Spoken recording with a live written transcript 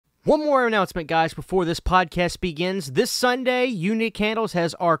One more announcement, guys, before this podcast begins. This Sunday, Uneeda Candles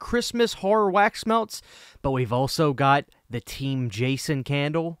has our Christmas horror wax melts, but we've also got the Team Jason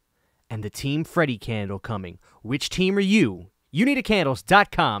candle and the Team Freddy candle coming. Which team are you?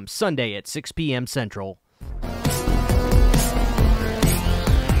 UneedaCandles.com, Sunday at 6 p.m. Central.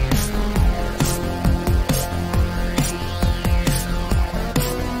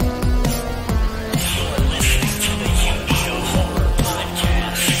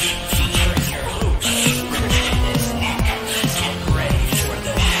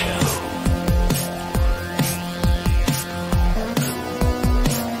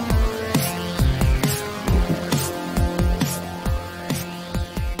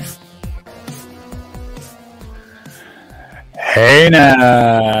 Hey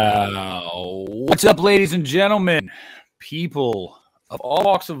now, what's up, ladies and gentlemen, people of all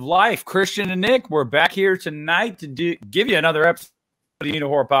walks of life? Christian and Nick, we're back here tonight to give you another episode of the Uneeda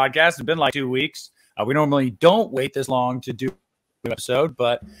Horror Podcast. It's been like 2 weeks. We normally don't wait this long to do an episode,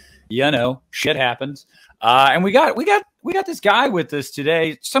 but you know, shit happens. And we got this guy with us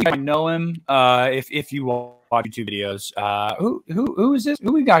today. Some of you know him if you watch YouTube videos. Who is this?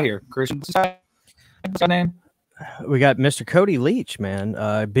 Who we got here, Christian? What's his name? We got Mr. Cody Leach, man.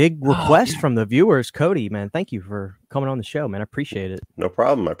 Big request from the viewers. Cody, man, thank you for coming on the show, man. I appreciate it. No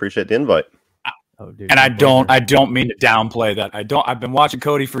problem. I appreciate the invite. Oh, dude, and I don't mean to downplay that. I've been watching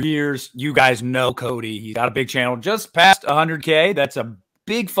Cody for years. You guys know Cody. He's got a big channel, just past 100K. That's a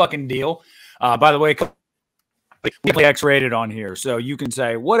big fucking deal. By the way, we play X-rated on here, so you can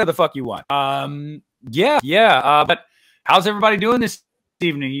say whatever the fuck you want. But how's everybody doing this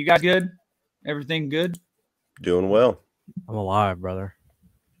evening? You guys good? Everything good? Doing well. I'm alive, brother.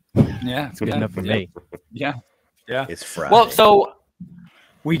 Yeah, it's good enough for me. Yeah. It's Friday. Well, so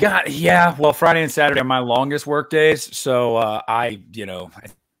we got Friday and Saturday are my longest work days. So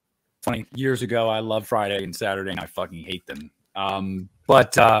 20 years ago, I loved Friday and Saturday, and I fucking hate them.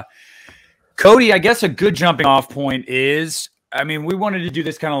 But Cody, I guess a good jumping off point is, I mean, we wanted to do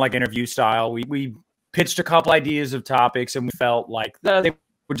this kind of like interview style. We pitched a couple ideas of topics, and we felt like they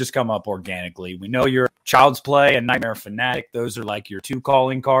would just come up organically. We know you're Child's Play and Nightmare Fanatic. Those are like your two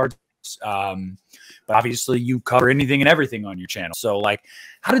calling cards. But obviously you cover anything and everything on your channel. So like,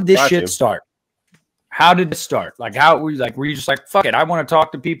 how did this shit start? How did it start? Like, were you just like, fuck it, I want to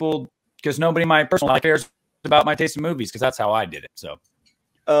talk to people because nobody in my personal life cares about my taste in movies, because that's how I did it. So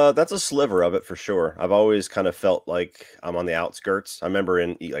that's a sliver of it for sure. I've always kind of felt like I'm on the outskirts. I remember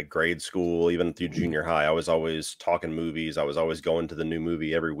in like grade school, even through junior high, I was always talking movies. I was always going to the new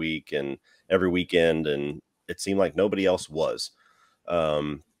movie every week and every weekend, and it seemed like nobody else was.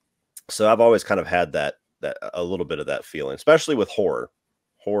 So I've always kind of had that a little bit of that feeling, especially with horror.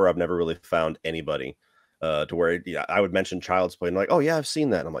 I've never really found anybody to where I would mention Child's Play and like, oh yeah, I've seen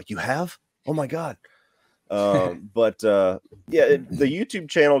that. And I'm like, you have? Oh my God. The YouTube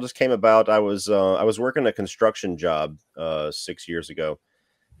channel just came about. I was working a construction job 6 years ago,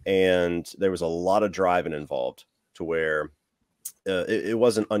 and there was a lot of driving involved to where it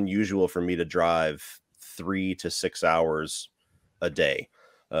wasn't unusual for me to drive 3 to 6 hours a day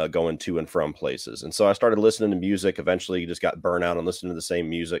going to and from places. And so I started listening to music. Eventually just got burnt out on listening to the same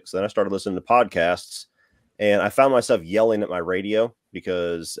music. So then I started listening to podcasts, and I found myself yelling at my radio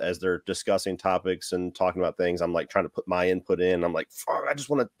because as they're discussing topics and talking about things, I'm like trying to put my input in. I'm like, fuck, I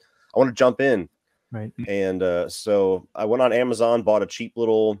want to jump in. Right. And so I went on Amazon, bought a cheap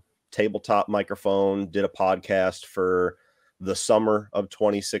little tabletop microphone, did a podcast for the summer of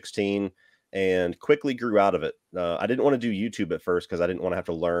 2016, and quickly grew out of it. I didn't want to do YouTube at first because I didn't want to have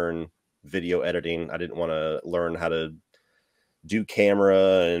to learn video editing. I didn't want to learn how to do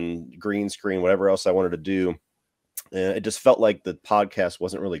camera and green screen, whatever else I wanted to do. And it just felt like the podcast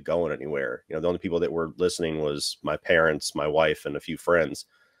wasn't really going anywhere. You know, the only people that were listening was my parents, my wife, and a few friends.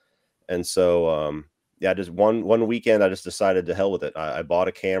 And so, just one weekend, I just decided to hell with it. I bought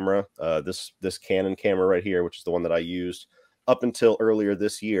a camera, this Canon camera right here, which is the one that I used up until earlier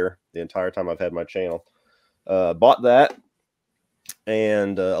this year, the entire time I've had my channel. Bought that,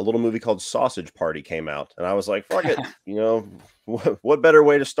 and a little movie called Sausage Party came out, and I was like, fuck it, you know, what better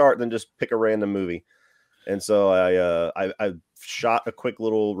way to start than just pick a random movie? And so I shot a quick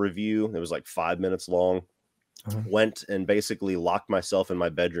little review. It was like 5 minutes long. Went and basically locked myself in my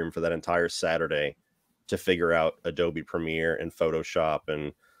bedroom for that entire Saturday to figure out Adobe Premiere and Photoshop,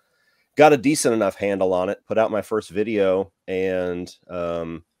 and got a decent enough handle on it. Put out my first video, and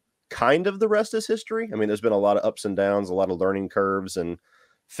kind of the rest is history. I mean, there's been a lot of ups and downs, a lot of learning curves, and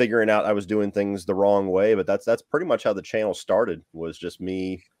figuring out I was doing things the wrong way. But that's pretty much how the channel started, was just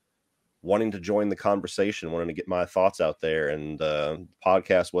me wanting to join the conversation, wanting to get my thoughts out there, and the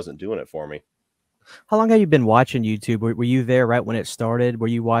podcast wasn't doing it for me. How long have you been watching YouTube? Were you there right when it started? Were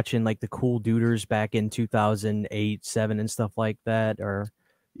you watching like the Cool Duders back in 2008, 7 and stuff like that? Or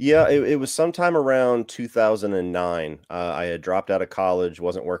Yeah, it was sometime around 2009. I had dropped out of college,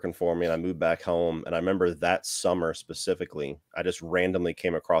 wasn't working for me, and I moved back home. And I remember that summer specifically, I just randomly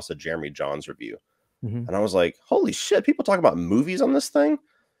came across a Jeremy Jahns review. And I was like, holy shit, people talk about movies on this thing?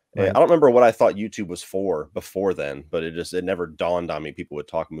 Right. I don't remember what I thought YouTube was for before then, but it never dawned on me people would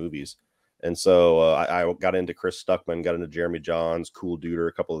talk movies. And so I got into Chris Stuckman, got into Jeremy Jahns, Cool Duder,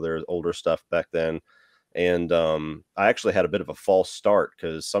 a couple of their older stuff back then. And I actually had a bit of a false start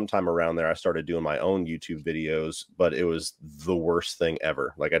because sometime around there I started doing my own YouTube videos, but it was the worst thing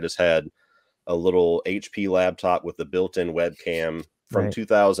ever. Like I just had a little HP laptop with the built-in webcam from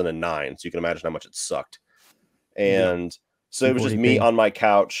 2009. So you can imagine how much it sucked. And so it was just me on my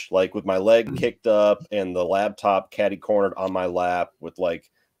couch, like with my leg kicked up and the laptop catty cornered on my lap with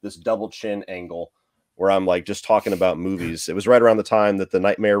like this double chin angle where I'm like just talking about movies. It was right around the time that the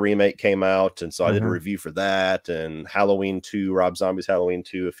Nightmare remake came out. And so I did a review for that and Halloween 2, Rob Zombie's Halloween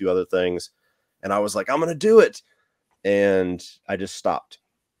 2, a few other things. And I was like, I'm going to do it. And I just stopped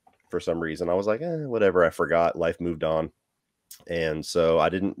for some reason. I was like, whatever. I forgot. Life moved on. And so I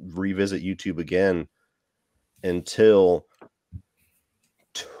didn't revisit YouTube again until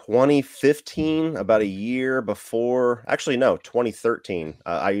 2015, about a year before. Actually, no, 2013.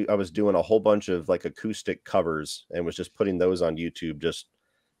 I was doing a whole bunch of like acoustic covers and was just putting those on YouTube just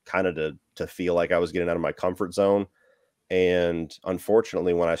kind of to feel like I was getting out of my comfort zone. And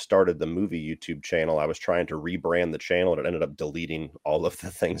unfortunately, when I started the movie YouTube channel, I was trying to rebrand the channel and it ended up deleting all of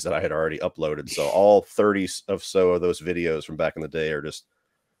the things that I had already uploaded. So all 30 of so of those videos from back in the day are just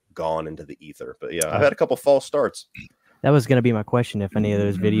gone into the ether. But yeah, I've had a couple false starts. That was going to be my question, if any of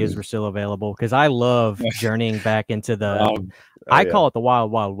those videos were still available, because I love journeying back into the, I call it the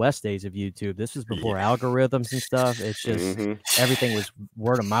wild, wild west days of YouTube. This was before algorithms and stuff. It's just everything was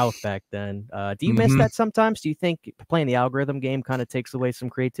word of mouth back then. Do you miss that sometimes? Do you think playing the algorithm game kind of takes away some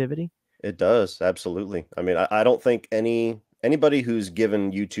creativity? It does. Absolutely. I mean, I don't think anybody who's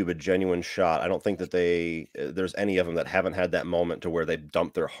given YouTube a genuine shot, I don't think that there's any of them that haven't had that moment to where they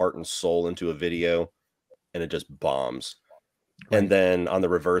dump their heart and soul into a video and it just bombs. And then on the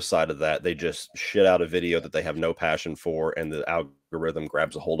reverse side of that, they just shit out a video that they have no passion for, and the algorithm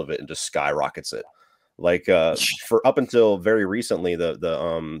grabs a hold of it and just skyrockets it. Like for up until very recently,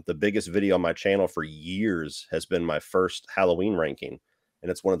 the biggest video on my channel for years has been my first Halloween ranking,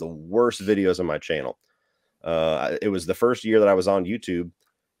 and it's one of the worst videos on my channel. It was the first year that I was on YouTube,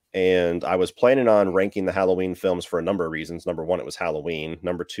 and I was planning on ranking the Halloween films for a number of reasons. Number one, it was Halloween.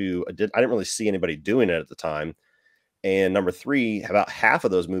 Number two, I didn't really see anybody doing it at the time. And number three, about half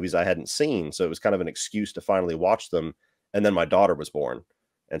of those movies I hadn't seen. So it was kind of an excuse to finally watch them. And then my daughter was born.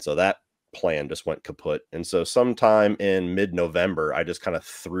 And so that plan just went kaput. And so sometime in mid-November, I just kind of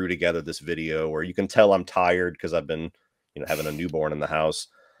threw together this video where you can tell I'm tired because I've been, having a newborn in the house.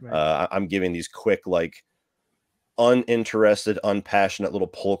 I'm giving these quick, like, uninterested, unpassionate little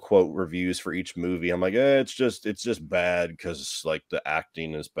pull quote reviews for each movie. I'm like, it's just bad because like the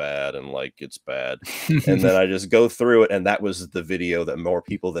acting is bad and like it's bad. And then I just go through it, and that was the video that more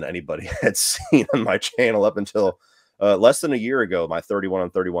people than anybody had seen on my channel up until less than a year ago. My 31 on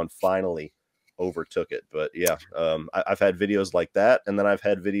 31 finally overtook it. But yeah, I've had videos like that, and then I've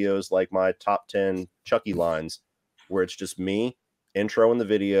had videos like my top 10 Chucky lines where it's just me intro in the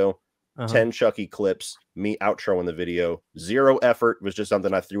video, 10 Chucky clips, me outro in the video, zero effort, was just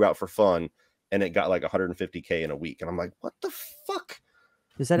something I threw out for fun, and it got like 150K in a week. And I'm like, what the fuck?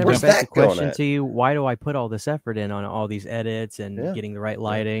 Does that ever beg the question to you? Why do I put all this effort in on all these edits and getting the right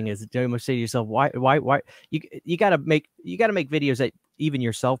lighting? Is it, do you say to yourself, why you gotta make videos that even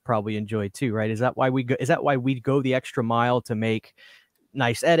yourself probably enjoy too, right? Is that why we go the extra mile to make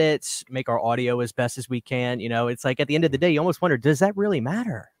nice edits, make our audio as best as we can? It's like at the end of the day, you almost wonder, does that really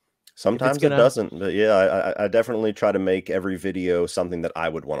matter? Sometimes it doesn't, but yeah, I definitely try to make every video something that I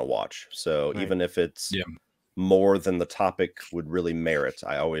would want to watch. So even if it's more than the topic would really merit,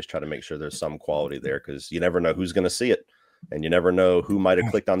 I always try to make sure there's some quality there, because you never know who's going to see it, and you never know who might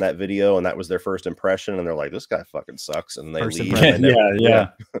have clicked on that video and that was their first impression, and they're like, this guy fucking sucks, and they leave.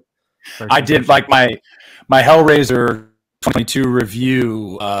 I did like my Hellraiser 22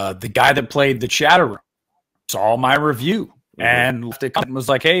 review. The guy that played the Chatterer saw my review and was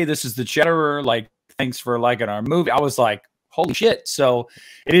like, hey, this is the Chatterer, like, thanks for liking our movie. I was like, holy shit. So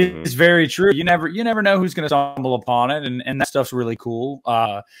it is very true. You never know who's going to stumble upon it, and that stuff's really cool.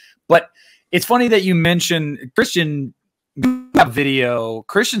 But it's funny that you mentioned, Christian, that video,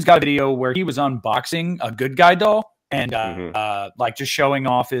 Christian's got a video where he was unboxing a Good Guy doll and like just showing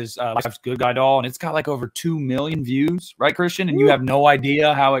off his Good Guy doll, and it's got like over 2 million views, right, Christian? And you have no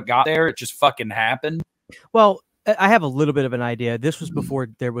idea how it got there. It just fucking happened. Well, I have a little bit of an idea. This was before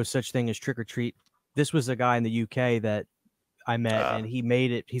there was such thing as Trick or Treat. This was a guy in the UK that I met, and he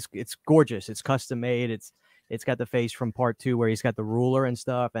made it. It's gorgeous. It's custom made. It's got the face from part 2 where he's got the ruler and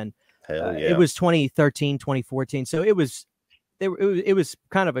stuff. And it was 2013, 2014. So it was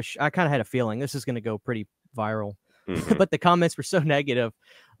kind of I kind of had a feeling this is going to go pretty viral. But the comments were so negative.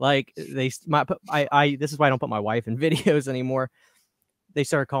 Like this is why I don't put my wife in videos anymore. They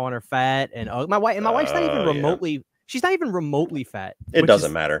started calling her fat, and my wife's not even remotely. She's not even remotely fat. It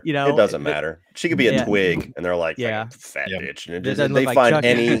doesn't matter. You know, it doesn't matter. She could be a twig, and they're like, fat bitch, and they like find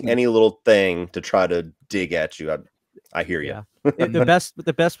Chucky. any little thing to try to dig at you. I hear you.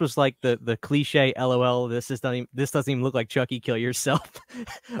 The best was like the cliche LOL. This doesn't even look like Chucky. Kill yourself.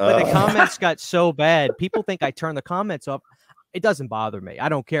 But the comments got so bad. People think I turned the comments off. It doesn't bother me. I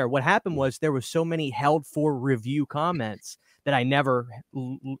don't care. What happened was there was so many held for review comments that I never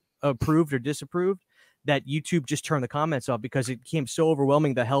approved or disapproved, that YouTube just turned the comments off because it became so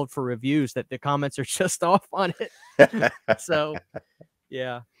overwhelming, the held for reviews, that the comments are just off on it. So,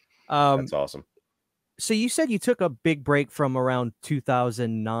 yeah. That's awesome. So you said you took a big break from around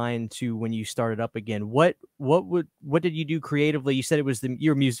 2009 to when you started up again. What did you do creatively? You said it was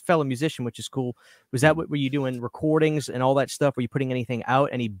your fellow musician, which is cool. Was that what were you doing, recordings and all that stuff? Were you putting anything out,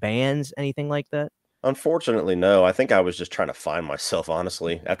 any bands, anything like that? Unfortunately, no. I think I was just trying to find myself,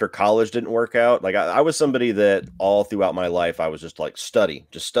 honestly. After college didn't work out, like I was somebody that all throughout my life, I was just like, study,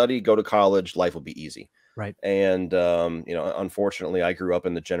 go to college, life will be easy. Right. And, you know, unfortunately, I grew up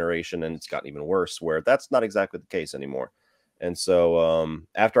in the generation, and it's gotten even worse, where that's not exactly the case anymore. And so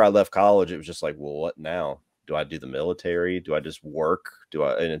after I left college, it was just like, well, what now? Do I do the military? Do I just work?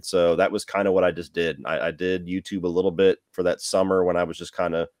 And so that was kind of what I just did. I did YouTube a little bit for that summer when I was just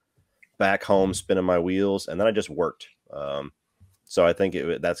kind of back home spinning my wheels, and then I just worked. So I think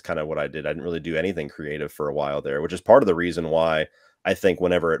that's kind of what I did. I didn't really do anything creative for a while there, which is part of the reason why I think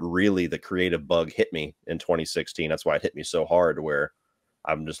whenever the creative bug hit me in 2016, that's why it hit me so hard, where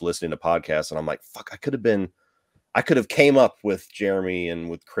I'm just listening to podcasts and I'm like, fuck, I could have came up with Jeremy and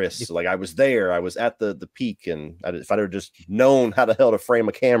with Chris. Like I was there, I was at the peak, and if I'd have just known how the hell to frame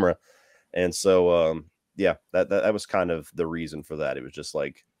a camera. And so, yeah, that was kind of the reason for that. It was just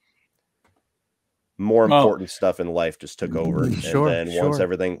like, more important stuff in life just took over. And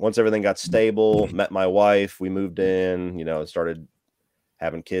then once everything got stable, met my wife, we moved in, you know, started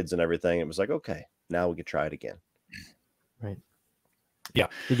having kids and everything. It was like, okay, now we could try it again. Right. Yeah.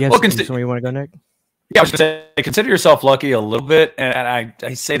 Did you have somewhere you want to go, Nick? Yeah, I was gonna say, consider yourself lucky a little bit. And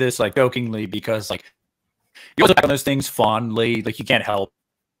I say this like jokingly because like you also back on those things fondly, like you can't help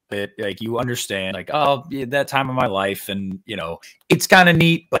it. Like you understand, like, oh, yeah, that time of my life, and you know, it's kind of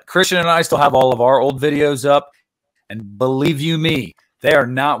neat. But Christian and I still have all of our old videos up, and believe you me, they are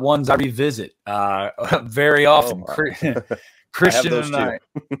not ones I revisit very often. Christian and I,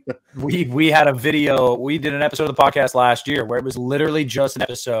 we had a video. We did an episode of the podcast last year where it was literally just an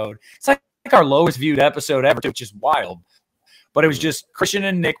episode. It's like our lowest viewed episode ever, which is wild. But it was just Christian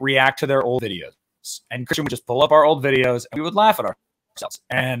and Nick react to their old videos, and Christian would just pull up our old videos, and we would laugh at ourselves.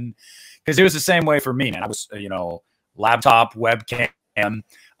 And because it was the same way for me, man. I was, you know, laptop, webcam, and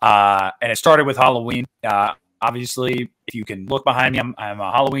it started with Halloween. Obviously, if you can look behind me, I'm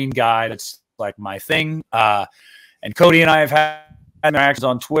a Halloween guy. That's like my thing. And Cody and I have had interactions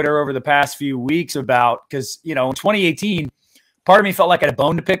on Twitter over the past few weeks about, because, you know, in 2018, part of me felt like I had a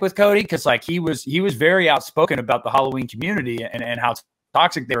bone to pick with Cody, because like he was very outspoken about the Halloween community and how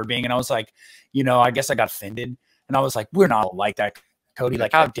toxic they were being. And I was like, you know, I guess I got offended. And I was like, we're not like that, Cody.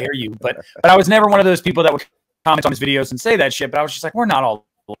 Like, how dare you? But I was never one of those people that would comment on his videos and say that shit. But I was just like, we're not all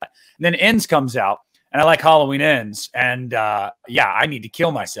that. And then Ends comes out, and I like Halloween Ends. And yeah, I need to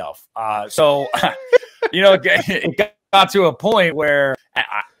kill myself. So, you know, it got to a point where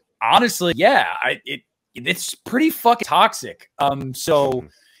honestly, yeah, it's pretty fucking toxic. So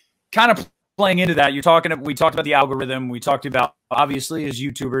kind of playing into that, we talked about the algorithm. We talked about, obviously, as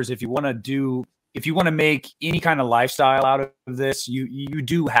YouTubers, if you want to make any kind of lifestyle out of this, you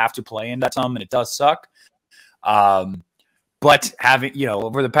do have to play into that some, and it does suck. But having, you know,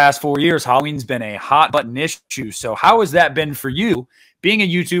 over the past 4 years, Halloween's been a hot button issue. So how has that been for you, being a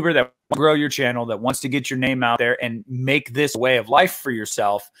YouTuber that wants to grow your channel, that wants to get your name out there and make this a way of life for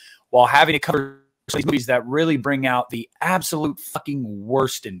yourself, while having to cover these movies that really bring out the absolute fucking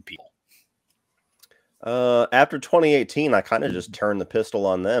worst in people? After 2018, I kind of just turned the pistol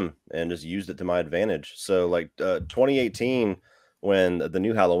on them and just used it to my advantage. So like 2018, when the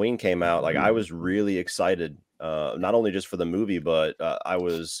new Halloween came out, like I was really excited, not only just for the movie, but I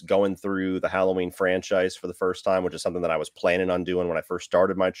was going through the Halloween franchise for the first time, which is something that I was planning on doing when I first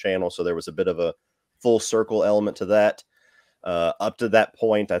started my channel. So there was a bit of a full circle element to that. Up to that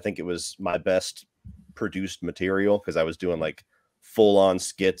point, I think it was my best produced material because I was doing like full on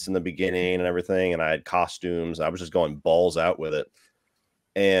skits in the beginning and everything. And I had costumes. I was just going balls out with it.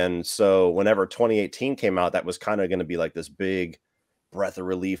 And so whenever 2018 came out, that was kind of going to be like this big breath of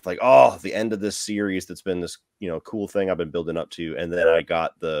relief, like, oh, the end of this series that's been this, cool thing I've been building up to. And then I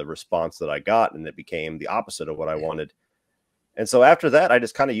got the response that I got, and it became the opposite of what I wanted. And so after that, I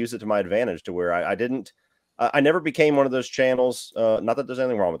just kind of used it to my advantage to where I never became one of those channels. Not that there's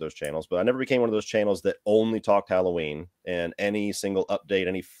anything wrong with those channels, but I never became one of those channels that only talked Halloween, and any single update,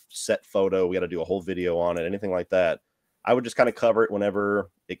 any set photo, we got to do a whole video on it, anything like that. I would just kind of cover it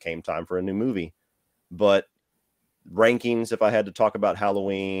whenever it came time for a new movie. But rankings, if I had to talk about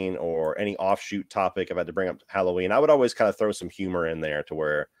Halloween or any offshoot topic, if I had to bring up Halloween, I would always kind of throw some humor in there to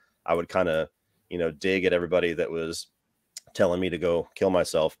where I would kind of, dig at everybody that was telling me to go kill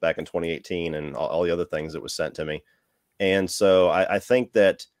myself back in 2018 and all the other things that was sent to me. And so I think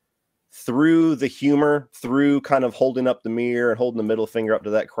that through the humor, through kind of holding up the mirror and holding the middle finger up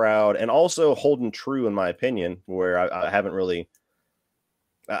to that crowd, and also holding true, in my opinion, where I haven't really,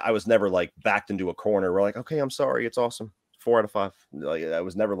 I was never like backed into a corner. We're like, okay, I'm sorry, it's awesome, 4 out of 5. Like, I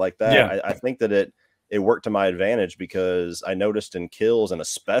was never like that. Yeah. I think that it worked to my advantage because I noticed in kills, and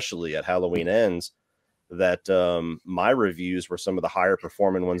especially at Halloween Ends, that my reviews were some of the higher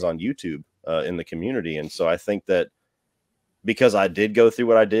performing ones on YouTube in the community. And so I think that because I did go through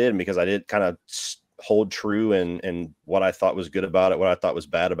what I did, and because I did kind of hold true in what I thought was good about it, what I thought was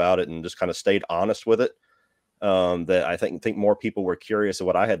bad about it, and just kind of stayed honest with it, that I think more people were curious of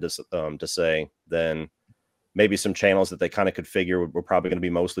what I had to say than maybe some channels that they kind of could figure were probably going to be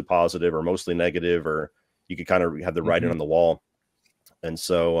mostly positive or mostly negative, or you could kind of have the writing on the wall. And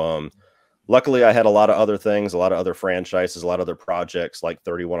so luckily I had a lot of other things, a lot of other franchises, a lot of other projects like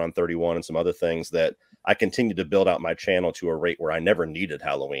 31 on 31 and some other things that I continued to build out my channel to a rate where I never needed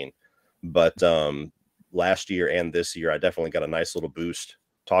Halloween. But last year and this year, I definitely got a nice little boost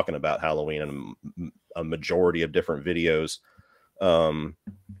talking about Halloween and a majority of different videos.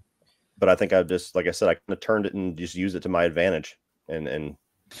 But I think I just, like I said, I kind of turned it and just used it to my advantage. And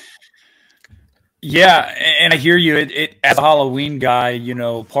yeah, and I hear you. It as a Halloween guy,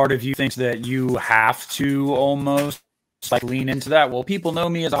 part of you thinks that you have to almost like lean into that. Well, people know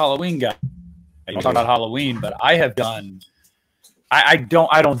me as a Halloween guy. I talk about Halloween, but I have done. I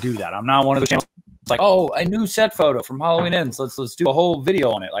don't do that. I'm not one of those channels. It's like, oh, a new set photo from Halloween Ends. Let's do a whole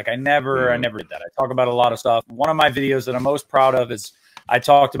video on it. Like I never did that. I talk about a lot of stuff. One of my videos that I'm most proud of is I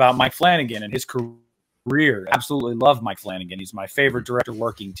talked about Mike Flanagan and his career. Absolutely love Mike Flanagan. He's my favorite director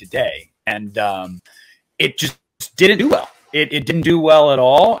working today. And it just didn't do well. It didn't do well at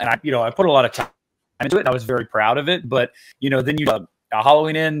all. And I put a lot of time into it. And I was very proud of it. But then you a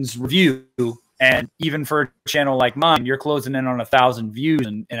Halloween Ends review, and even for a channel like mine, you're closing in on 1,000 views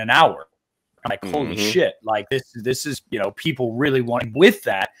in an hour. I'm like, holy shit! Like this is people really want. With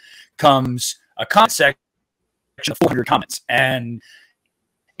that comes a comment section of 400 comments, and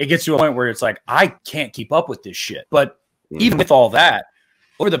it gets to a point where it's like I can't keep up with this shit. But even with all that,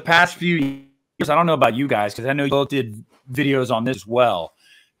 over the past few years, I don't know about you guys because I know you both did videos on this as well.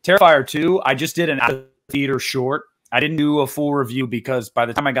 Terrifier 2, I just did an out of theater short. I didn't do a full review because by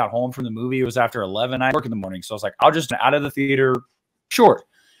the time I got home from the movie, it was after 11. I work in the morning, so I was like, I'll just out of the theater short.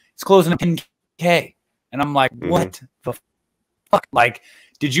 It's closing at 10K, and I'm like, what the fuck? Like,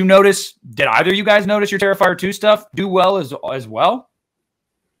 did you notice? Did either of you guys notice your Terrifier 2 stuff do well as well?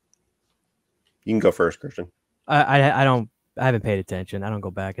 You can go first, Christian. I haven't paid attention. I don't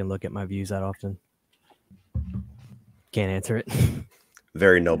go back and look at my views that often. Can't answer it.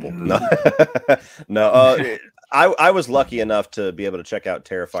 Very noble. No, I was lucky enough to be able to check out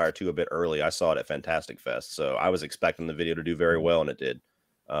Terrifier 2 a bit early. I saw it at Fantastic Fest, so I was expecting the video to do very well, and it did.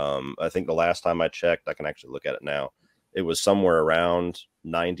 I think the last time I checked, I can actually look at it now, it was somewhere around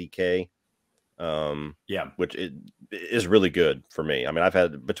 90K. Yeah, which it is really good for me. I mean, I've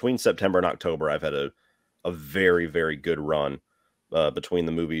had between September and October, I've had a very, very good run between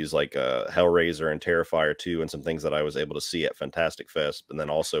the movies like Hellraiser and Terrifier 2 and some things that I was able to see at Fantastic Fest. And then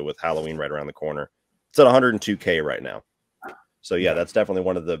also with Halloween right around the corner, it's at 102K right now. So yeah, that's definitely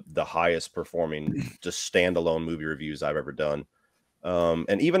one of the highest performing just standalone movie reviews I've ever done.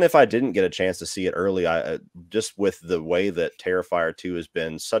 And even if I didn't get a chance to see it early, I just with the way that Terrifier 2 has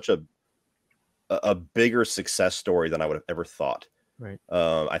been such a a bigger success story than I would have ever thought. Right.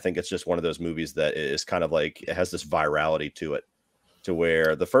 I think it's just one of those movies that is kind of like, it has this virality to it, to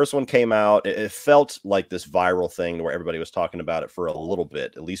where the first one came out, it felt like this viral thing where everybody was talking about it for a little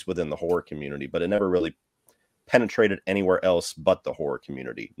bit, at least within the horror community, but it never really penetrated anywhere else but the horror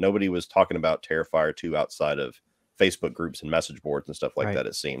community. Nobody was talking about Terrifier 2 outside of Facebook groups and message boards and stuff like that,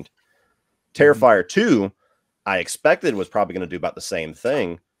 it seemed. Terrifier 2, I expected was probably going to do about the same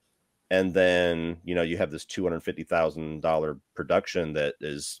thing. And then, you know, you have this $250,000 production that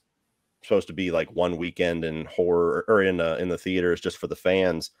is supposed to be like one weekend in horror or in the theaters just for the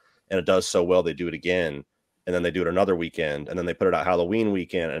fans. And it does so well, they do it again. And then they do it another weekend. And then they put it out Halloween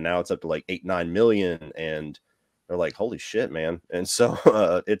weekend. And now it's up to like 8-9 million. And they're like, holy shit, man. And so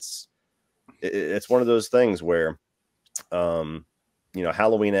it's one of those things where, you know,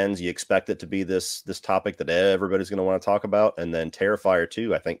 Halloween ends, you expect it to be this topic that everybody's going to want to talk about. And then Terrifier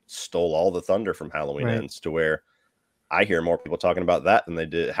 2, I think, stole all the thunder from Halloween ends, to where I hear more people talking about that than they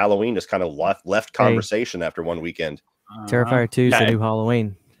did. Halloween just kind of left conversation after one weekend. Terrifier 2 is the new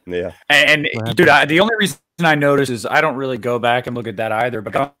Halloween. Yeah. And dude, the only reason I noticed is I don't really go back and look at that either,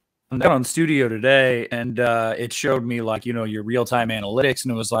 but I'm down on Studio today, and it showed me, like, you know, your real-time analytics,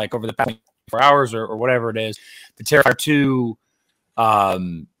 and it was like over the past 24 hours or whatever it is, the Terrifier 2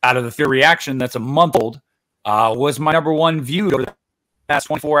 out of the Fear Reaction, that's a month old, was my #1 viewed over the past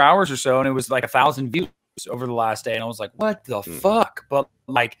 24 hours or so, and it was like 1,000 views over the last day, and I was like, what the fuck? But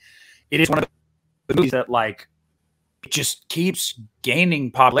like, it is one of the movies that like just keeps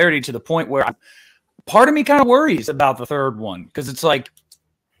gaining popularity to the point where part of me kind of worries about the third one, because it's like,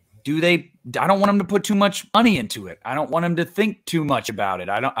 I don't want them to put too much money into it. I don't want them to think too much about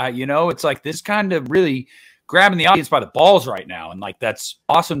it. You know, it's like this kind of really grabbing the audience by the balls right now. And like, that's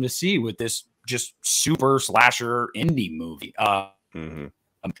awesome to see with this just super slasher indie movie.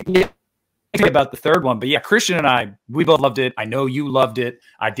 Yeah, about the third one, but yeah, Christian and I, we both loved it. I know you loved it.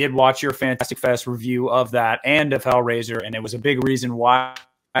 I did watch your Fantastic Fest review of that and of Hellraiser, and it was a big reason why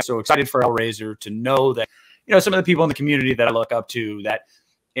I'm so excited for Hellraiser, to know that, you know, some of the people in the community that I look up to, that,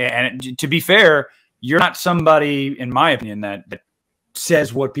 and to be fair, you're not somebody, in my opinion, that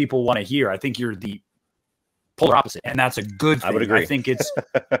says what people want to hear. I think you're the polar opposite, and that's a good thing. I would agree. I think it's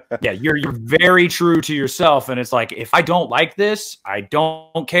yeah, you're very true to yourself, and it's like, if I don't like this, I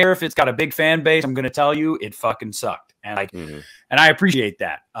don't care if it's got a big fan base. I'm going to tell you it fucking sucked, and like, and I appreciate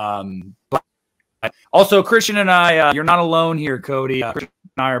that. But also, Christian and I, you're not alone here, Cody. Christian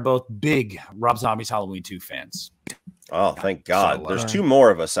and I are both big Rob Zombie's Halloween 2 fans. Oh, thank God! There's 2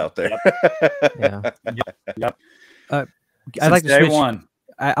 more of us out there. Yep. I'd like to switch. One.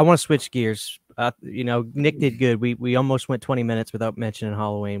 I want to switch gears. You know, Nick did good. We almost went 20 minutes without mentioning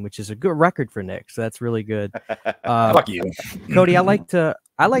Halloween, which is a good record for Nick. So that's really good. Fuck you, Cody. I like to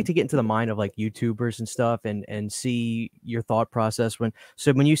get into the mind of like YouTubers and stuff, and see your thought process when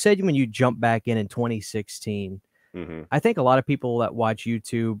you said when you jumped back in 2016. I think a lot of people that watch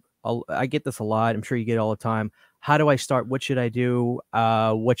YouTube, I get this a lot. I'm sure you get it all the time. How do I start? What should I do?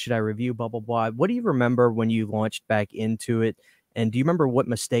 What should I review? Blah, blah, blah. What do you remember when you launched back into it? And do you remember what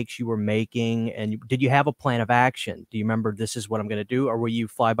mistakes you were making? And did you have a plan of action? Do you remember, this is what I'm going to do? Or will you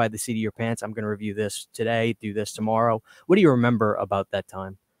fly by the seat of your pants? I'm going to review this today, do this tomorrow. What do you remember about that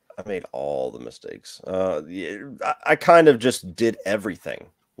time? I made all the mistakes. I kind of just did everything,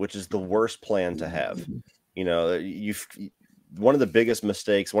 which is the worst plan to have. You know, one of the biggest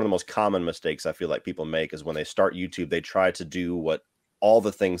mistakes, one of the most common mistakes I feel like people make is when they start YouTube, they try to do all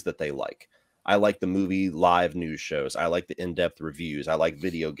the things that they like. I like the movie live news shows. I like the in-depth reviews. I like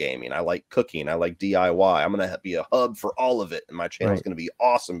video gaming. I like cooking. I like DIY. I'm going to be a hub for all of it. And my channel is going to be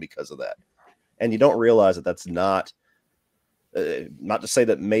awesome because of that. And you don't realize that that's not to say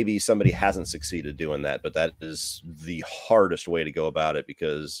that maybe somebody hasn't succeeded doing that, but that is the hardest way to go about it,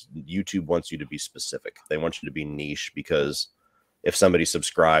 because YouTube wants you to be specific. They want you to be niche, because if somebody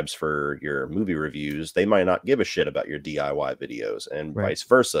subscribes for your movie reviews, they might not give a shit about your DIY videos, and vice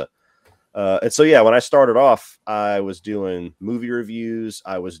versa. And so, yeah, when I started off, I was doing movie reviews.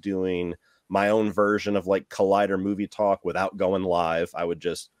 I was doing my own version of like Collider Movie Talk without going live. I would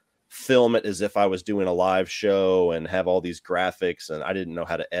just film it as if I was doing a live show and have all these graphics, and I didn't know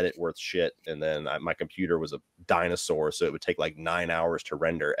how to edit worth shit. And then my computer was a dinosaur, so it would take like 9 hours to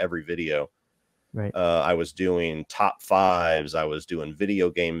render every video. I was doing top 5s. I was doing video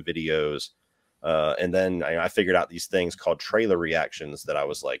game videos. And then I figured out these things called trailer reactions that I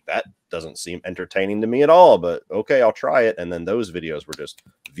was like, that doesn't seem entertaining to me at all, but okay, I'll try it. And then those videos were just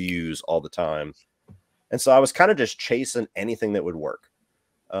views all the time. And so I was kind of just chasing anything that would work.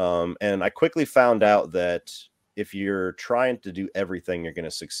 And I quickly found out that if you're trying to do everything, you're going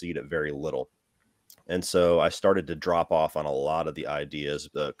to succeed at very little. And so I started to drop off on a lot of the ideas.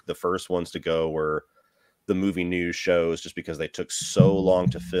 The first ones to go were the movie news shows, just because they took so long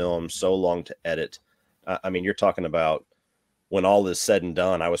to film, so long to edit. I mean, you're talking about, when all is said and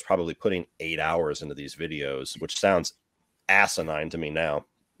done, I was probably putting 8 hours into these videos, which sounds asinine to me now,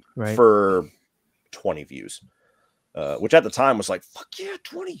 right, for 20 views. Which at the time was like, fuck yeah,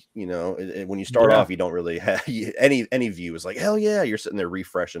 20. You know, when you start off, you don't really have any view is like, hell yeah, you're sitting there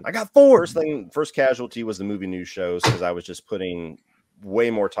refreshing. I got 4. First casualty was the movie news shows, because I was just putting way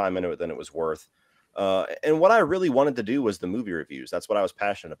more time into it than it was worth. And what I really wanted to do was the movie reviews. That's what I was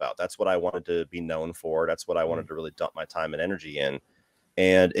passionate about. That's what I wanted to be known for. That's what I wanted to really dump my time and energy in.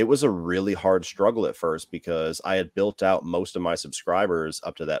 And it was a really hard struggle at first, because I had built out most of my subscribers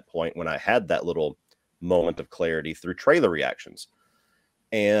up to that point, when I had that little moment of clarity through trailer reactions.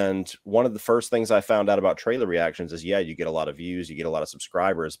 And one of the first things I found out about trailer reactions is, yeah, you get a lot of views, you get a lot of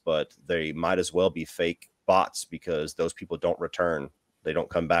subscribers, but they might as well be fake bots, because those people don't return. They don't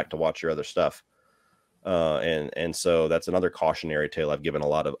come back to watch your other stuff. And so that's another cautionary tale I've given a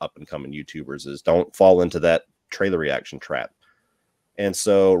lot of up and coming YouTubers, is don't fall into that trailer reaction trap. And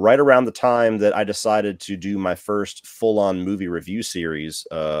so right around the time that I decided to do my first full-on movie review series,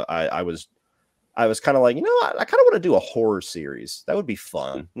 I was kind of like, you know, I kind of want to do a horror series. That would be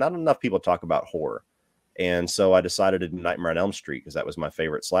fun. Not enough people talk about horror. And so I decided to do Nightmare on Elm Street, because that was my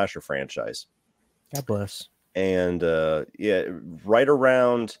favorite slasher franchise. God bless. And yeah, right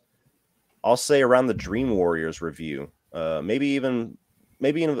around, I'll say around the Dream Warriors review, maybe even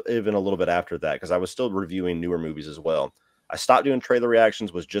a little bit after that, because I was still reviewing newer movies as well. I stopped doing trailer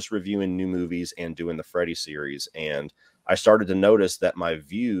reactions, was just reviewing new movies and doing the Freddy series. And I started to notice that my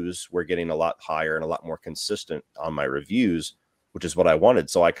views were getting a lot higher and a lot more consistent on my reviews, which is what I wanted.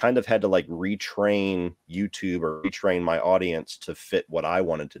 So I kind of had to like retrain YouTube, or retrain my audience to fit what I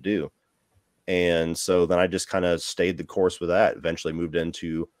wanted to do. And so then I just kind of stayed the course with that. Eventually moved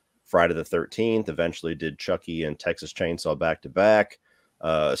into Friday the 13th, eventually did Chucky and Texas Chainsaw back to back,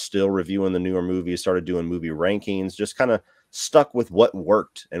 still reviewing the newer movies, started doing movie rankings, just kind of stuck with what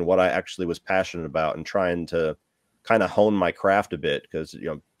worked and what I actually was passionate about, and trying to kind of hone my craft a bit. Because, you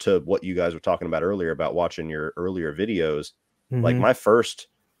know, to what you guys were talking about earlier about watching your earlier videos, like my first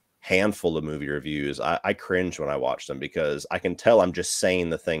handful of movie reviews, I cringe when I watch them, because I can tell I'm just saying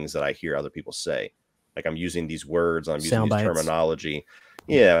the things that I hear other people say. Like, I'm using these words, I'm using these terminology.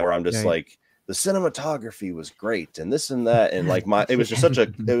 Yeah, where I'm just like, the cinematography was great, and this and that, and like it was just such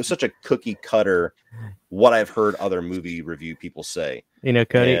a cookie cutter what I've heard other movie review people say. You know,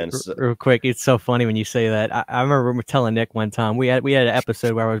 Cody, real quick, it's so funny when you say that. I remember telling Nick one time, we had an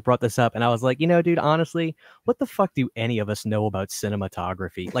episode where I was brought this up, and I was like, you know, dude, honestly, what the fuck do any of us know about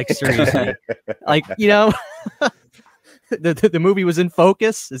cinematography? Like, seriously, like, you know. The movie was in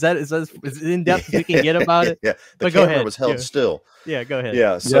focus. Is that as in depth as we can get about it? Yeah, the camera was held still. Yeah, go ahead.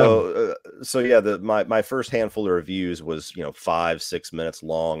 Yeah, so yeah, my first handful of reviews was, you know, 5-6 minutes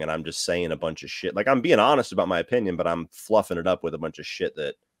long, and I'm just saying a bunch of shit. Like, I'm being honest about my opinion, but I'm fluffing it up with a bunch of shit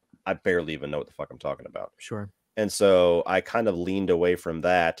that I barely even know what the fuck I'm talking about. Sure. And so I kind of leaned away from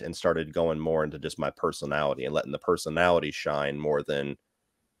that and started going more into just my personality and letting the personality shine more than,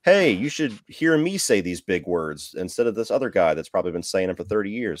 hey, you should hear me say these big words instead of this other guy that's probably been saying them for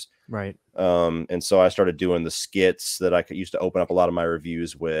 30 years. Right. And so I started doing the skits that I used to open up a lot of my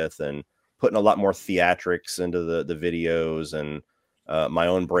reviews with, and putting a lot more theatrics into the videos, and my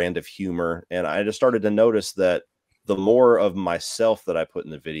own brand of humor. And I just started to notice that the more of myself that I put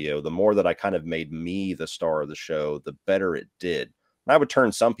in the video, the more that I kind of made me the star of the show, the better it did. I would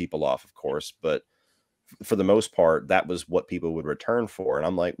turn some people off, of course, but for the most part, that was what people would return for. And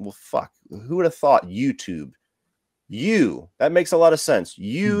I'm like, well, fuck, who would have thought YouTube? That makes a lot of sense.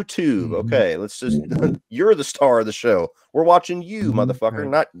 YouTube. Okay, let's just, you're the star of the show. We're watching you, motherfucker,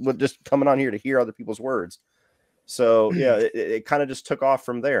 not just coming on here to hear other people's words. So yeah, it kind of just took off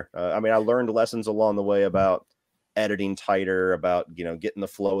from there. I mean, I learned lessons along the way about editing tighter, about, you know, getting the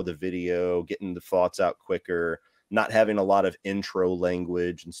flow of the video, getting the thoughts out quicker, not having a lot of intro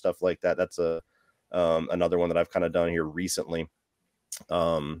language and stuff like that. That's another one that I've kind of done here recently.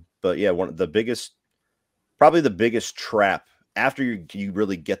 But yeah, probably the biggest trap after you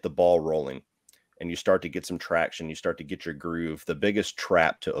really get the ball rolling and you start to get some traction, you start to get your groove. The biggest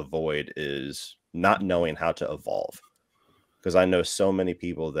trap to avoid is not knowing how to evolve. Because I know so many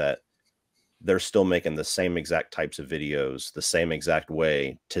people that they're still making the same exact types of videos the same exact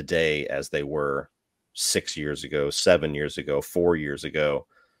way today as they were 6 years ago, 7 years ago, 4 years ago.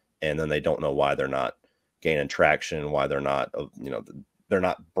 And then they don't know why they're not gaining traction, why they're not, you know, they're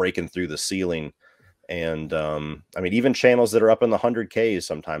not breaking through the ceiling. And I mean, even channels that are up in the 100Ks,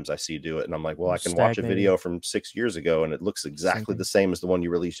 sometimes I see do it, and I'm like, well, I can watch a video from 6 years ago, and it looks exactly the same as the one you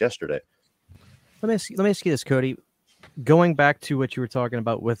released yesterday. Let me ask you this, Cody. Going back to what you were talking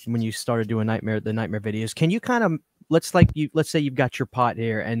about with when you started doing the nightmare videos, can you kind of let's say you've got your pot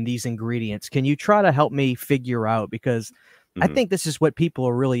here and these ingredients. Can you try to help me figure out, because I think this is what people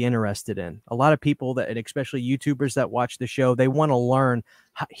are really interested in. A lot of people that, and especially YouTubers that watch the show, they want to learn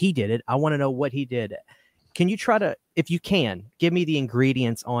how he did it. I want to know what he did. Can you try to, if you can, give me the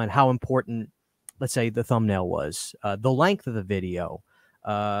ingredients on how important, let's say, the thumbnail was, the length of the video,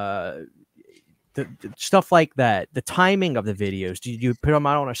 the stuff like that, the timing of the videos. Did you put them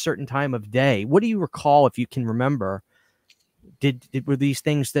out on a certain time of day? What do you recall, if you can remember? Were these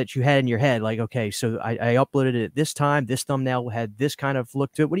things that you had in your head, like, okay, so I uploaded it at this time, this thumbnail had this kind of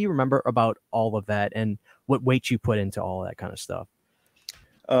look to it? What do you remember about all of that, and what weight you put into all that kind of stuff?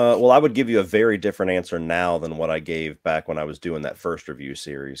 Well, I would give you a very different answer now than what I gave back when I was doing that first review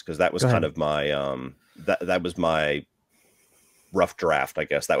series, because that was kind of my that was my rough draft, I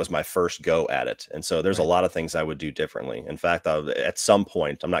guess. That was my first go at it, and so there's a lot of things I would do differently. In fact, at some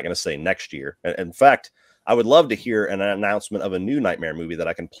point, I'm not going to say next year. In fact, I would love to hear an announcement of a new Nightmare movie that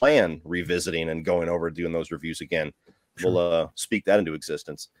I can plan revisiting and going over doing those reviews again. Sure. We'll speak that into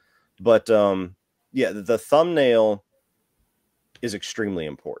existence. But yeah, the thumbnail is extremely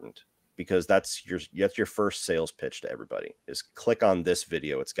important, because that's your first sales pitch to everybody, is click on this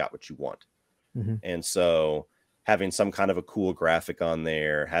video. It's got what you want. And so having some kind of a cool graphic on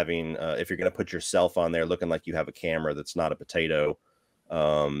there, having, if you're going to put yourself on there looking like you have a camera that's not a potato,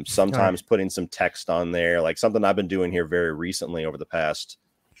 sometimes putting some text on there, like something I've been doing here very recently over the past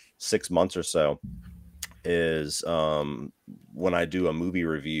 6 months or so is, when I do a movie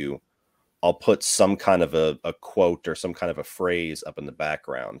review, I'll put some kind of a quote or some kind of a phrase up in the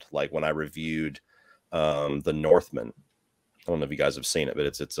background. Like when I reviewed The Northman, I don't know if you guys have seen it, but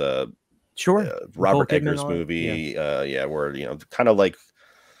it's a Robert Eggers movie. Yeah, where, you know, kind of like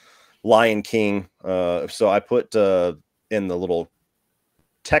Lion King. So I put in the little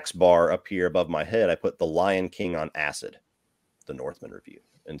text bar up here above my head, I put The Lion King on acid, The Northman review.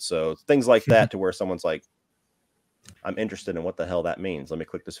 And so things like that, to where someone's like, I'm interested in what the hell that means. Let me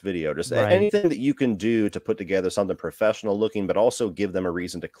click this video. Just anything that you can do to put together something professional looking, but also give them a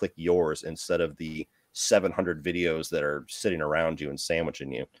reason to click yours instead of the 700 videos that are sitting around you and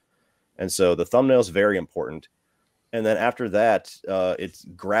sandwiching you. And so the thumbnail is very important. And then after that, it's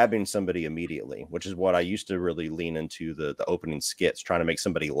grabbing somebody immediately, which is what I used to really lean into, the opening skits, trying to make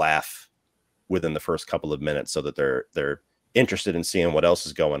somebody laugh within the first couple of minutes so that they're interested in seeing what else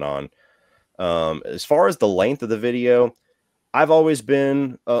is going on. As far as the length of the video, I've always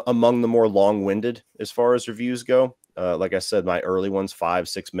been among the more long-winded as far as reviews go. Like I said, my early ones,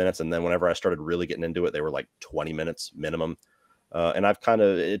 5-6 minutes. And then whenever I started really getting into it, they were like 20 minutes minimum. And I've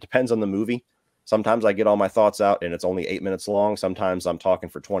it depends on the movie. Sometimes I get all my thoughts out and it's only 8 minutes long. Sometimes I'm talking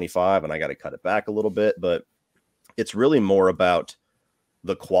for 25 and I got to cut it back a little bit, but it's really more about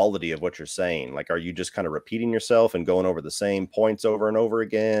the quality of what you're saying. Like, are you just kind of repeating yourself and going over the same points over and over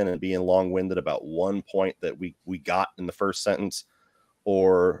again and being long-winded about one point that we got in the first sentence?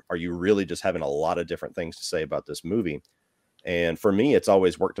 Or are you really just having a lot of different things to say about this movie? And for me, it's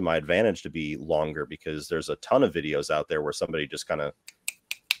always worked to my advantage to be longer, because there's a ton of videos out there where somebody just kind of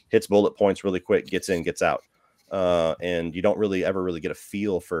hits bullet points really quick, gets in, gets out. And you don't really ever really get a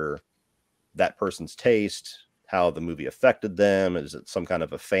feel for that person's taste, how the movie affected them. Is it some kind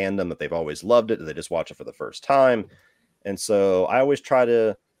of a fandom that they've always loved it? Do they just watch it for the first time? And so I always try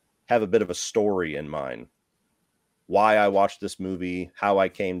to have a bit of a story in mind. Why I watched this movie, how I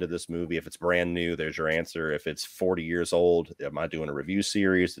came to this movie. If it's brand new, there's your answer. If it's 40 years old, am I doing a review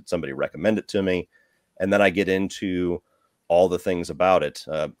series? Did somebody recommend it to me? And then I get into all the things about it,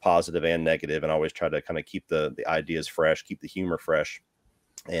 positive and negative, and always try to kind of keep the ideas fresh, keep the humor fresh,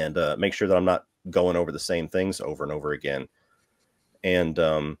 and make sure that I'm not going over the same things over and over again.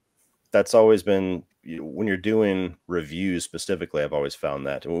 And that's always been, when you're doing reviews specifically, I've always found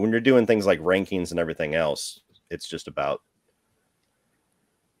that when you're doing things like rankings and everything else, it's just about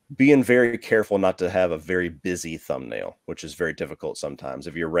being very careful not to have a very busy thumbnail, which is very difficult sometimes.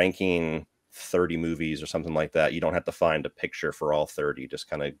 If you're ranking 30 movies or something like that, you don't have to find a picture for all 30. Just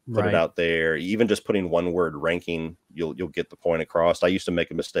kind of put it out there. Even just putting one word ranking, you'll get the point across. I used to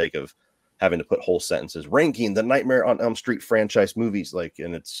make a mistake of having to put whole sentences, ranking the Nightmare on Elm Street franchise movies, like,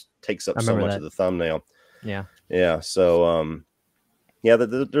 and it takes up so much of the thumbnail. Yeah. So yeah,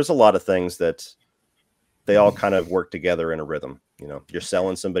 there's a lot of things that they all kind of work together in a rhythm. You know, you're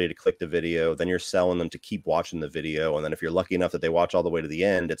selling somebody to click the video, then you're selling them to keep watching the video. And then if you're lucky enough that they watch all the way to the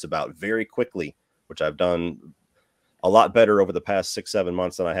end, it's about very quickly, which I've done a lot better over the past 6-7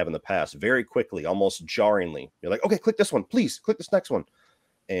 months than I have in the past. Very quickly, almost jarringly. You're like, okay, click this one, please click this next one,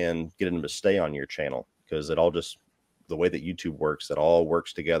 and get them to stay on your channel, because it all just, the way that YouTube works, it all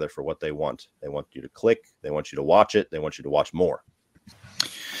works together for what they want. They want you to click, they want you to watch it, they want you to watch more.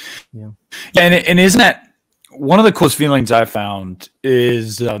 Yeah, and isn't that one of the coolest feelings I found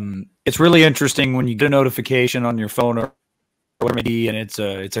is it's really interesting when you get a notification on your phone or whatever it may be, and it's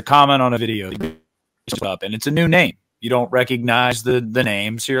a comment on a video up, and it's a new name. You don't recognize the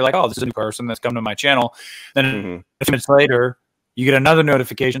name, so you're like, oh, this is a new person that's come to my channel. Then a few minutes later, you get another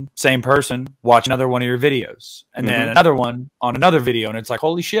notification, same person, watch another one of your videos, and then another one on another video, and it's like,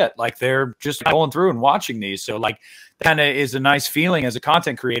 holy shit, like they're just going through and watching these. So like, kind of is a nice feeling as a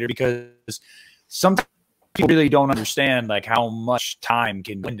content creator, because some people really don't understand like how much time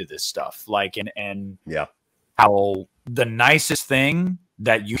can go into this stuff. Like, and yeah, how the nicest thing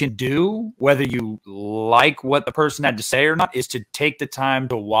that you can do, whether you like what the person had to say or not, is to take the time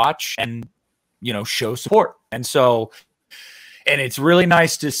to watch and, you know, show support. And so, and it's really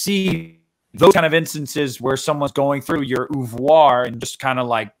nice to see those kind of instances where someone's going through your oeuvre and just kind of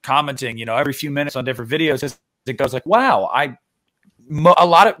like commenting, you know, every few minutes on different videos. It goes like, wow,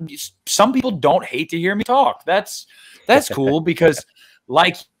 some people don't hate to hear me talk. That's cool, because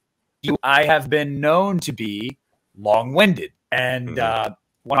like you, I have been known to be long-winded. And one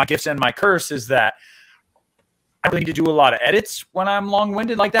of my gifts and my curse is that I really need to do a lot of edits when I'm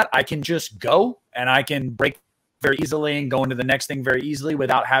long-winded like that. I can just go and I can break very easily and go into the next thing very easily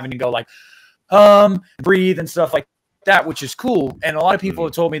without having to go like, breathe and stuff like that, which is cool. And a lot of people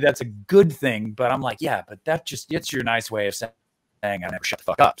have told me that's a good thing, but I'm like, yeah, but it's your nice way of saying I never shut the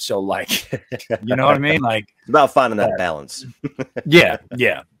fuck up. So like, you know what I mean? Like, it's about finding that balance. Yeah.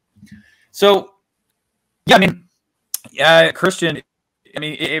 So yeah, I mean, Christian, I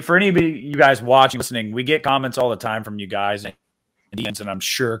mean, for anybody, you guys watching, listening, we get comments all the time from you guys, and I'm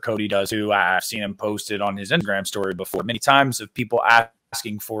sure Cody does too. I've seen him posted on his Instagram story before many times of people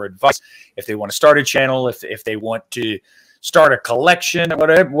asking for advice if they want to start a channel, if they want to start a collection,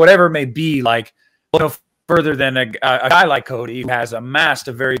 whatever it may be. Like, no further than a guy like Cody, who has amassed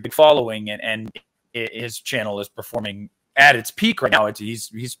a very big following, and his channel is performing at its peak right now.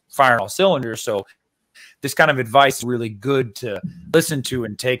 He's firing all cylinders. So this kind of advice is really good to listen to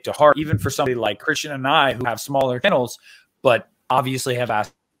and take to heart, even for somebody like Christian and I, who have smaller channels, but obviously have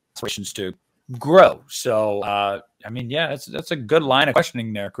aspirations to grow. So, I mean, yeah, that's a good line of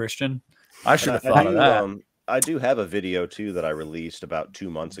questioning there, Christian. I should have thought of that. I do have a video too that I released about 2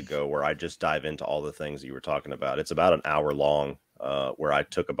 months ago where I just dive into all the things that you were talking about. It's about an hour long, where I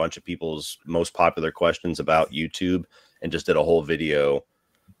took a bunch of people's most popular questions about YouTube and just did a whole video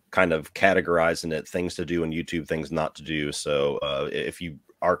kind of categorizing it, things to do on YouTube, things not to do. So if you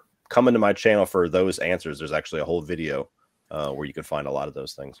are coming to my channel for those answers, there's actually a whole video where you can find a lot of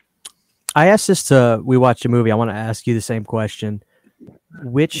those things. I asked this we watched a movie. I want to ask you the same question.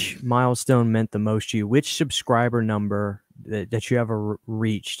 Which milestone meant the most to you? Which subscriber number that you ever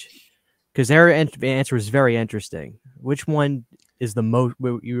reached? Because their answer was very interesting. Which one is the most,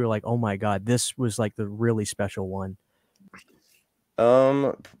 you were like, oh my God, this was like the really special one?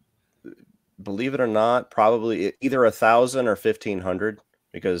 Believe it or not, probably either 1,000 or 1,500,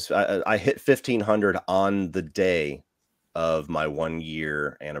 because I hit 1,500 on the day of my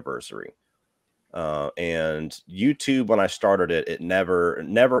 1-year anniversary. And YouTube, when I started it, it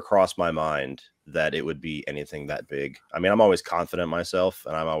never crossed my mind that it would be anything that big. I mean, I'm always confident in myself,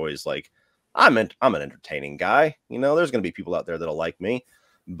 and I'm always like, I'm an entertaining guy. You know, there's going to be people out there that'll like me,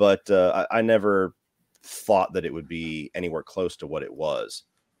 but I never thought that it would be anywhere close to what it was.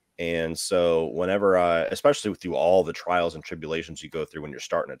 And so whenever especially through all the trials and tribulations you go through when you're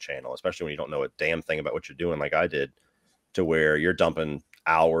starting a channel, especially when you don't know a damn thing about what you're doing, like I did, to where you're dumping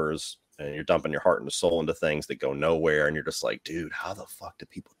hours and you're dumping your heart and soul into things that go nowhere. And you're just like, dude, how the fuck do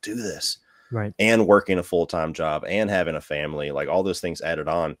people do this? Right. And working a full-time job and having a family, like all those things added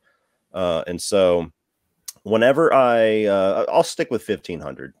on. And so whenever I'll stick with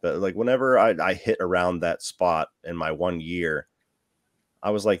 1,500, but like whenever I hit around that spot in my 1 year, I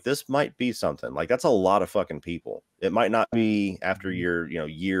was like, this might be something. Like, that's a lot of fucking people. It might not be after you're,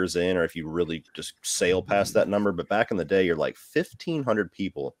 years in, or if you really just sail past that number, but back in the day, you're like 1,500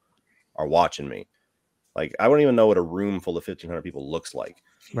 people are watching me. Like, I don't even know what a room full of 1,500 people looks like.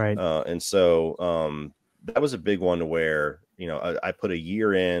 Right. And so that was a big one to where, I put a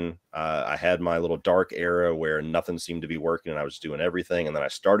year in, I had my little dark era where nothing seemed to be working and I was doing everything. And then I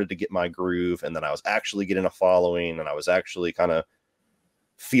started to get my groove, and then I was actually getting a following, and I was actually kind of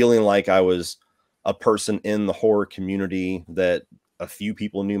feeling like I was a person in the horror community that a few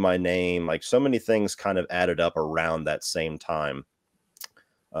people knew my name. Like so many things kind of added up around that same time.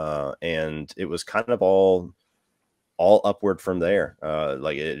 And it was kind of all upward from there.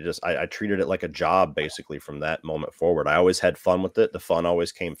 Like it just, I treated it like a job basically from that moment forward. I always had fun with it. The fun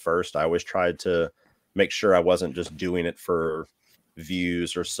always came first. I always tried to make sure I wasn't just doing it for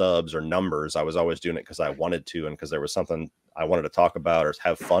views or subs or numbers. I was always doing it because I wanted to, and because there was something I wanted to talk about or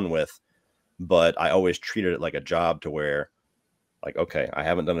have fun with. But I always treated it like a job, to where, like, okay, I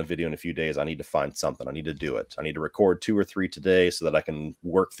haven't done a video in a few days. I need to find something. I need to do it. I need to record 2 or 3 today so that I can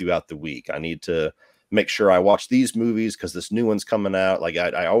work throughout the week. I need to make sure I watch these movies because this new one's coming out. Like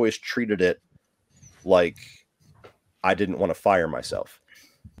I always treated it like I didn't want to fire myself.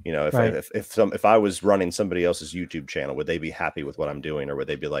 You know, if I was running somebody else's YouTube channel, would they be happy with what I'm doing, or would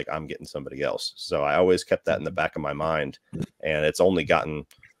they be like, I'm getting somebody else? So I always kept that in the back of my mind, and it's only gotten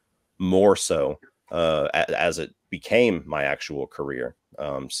more so as it became my actual career.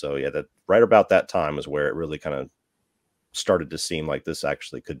 So yeah, that right about that time is where it really kind of started to seem like this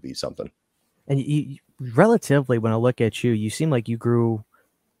actually could be something. And you relatively, when I look at you, you seem like you grew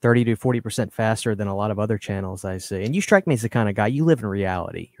 30 to 40% faster than a lot of other channels I see. And you strike me as the kind of guy, you live in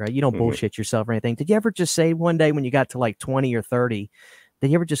reality, right? You don't bullshit yourself or anything. Did you ever just say one day when you got to like 20 or 30, did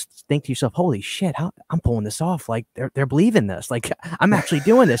you ever just think to yourself, holy shit, I'm pulling this off? Like they're believing this. Like I'm actually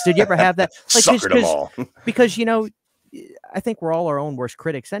doing this. Did you ever have that? Like, Suckered them all. Because, you know, I think we're all our own worst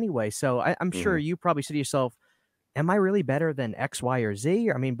critics anyway. So I'm sure you probably said to yourself, am I really better than X, Y, or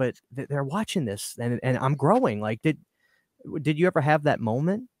Z? I mean, but they're watching this and I'm growing. Like, did you ever have that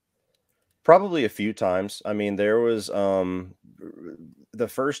moment? Probably a few times. I mean, there was the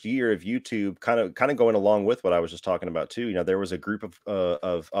first year of YouTube kind of going along with what I was just talking about too. You know, there was a group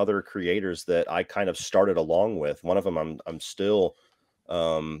of other creators that I kind of started along with. One of them I'm still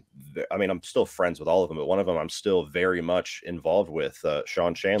I mean, I'm still friends with all of them, but one of them I'm still very much involved with,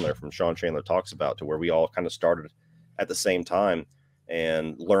 Sean Chandler from Sean Chandler Talks About, to where we all kind of started at the same time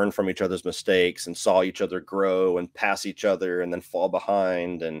and learned from each other's mistakes and saw each other grow and pass each other and then fall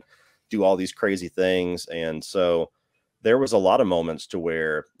behind and do all these crazy things. And so there was a lot of moments to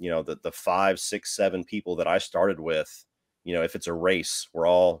where, you know, the 5, 6, 7 people that I started with, you know, if it's a race, we're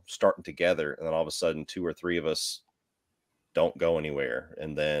all starting together, and then all of a sudden 2 or 3 of us don't go anywhere,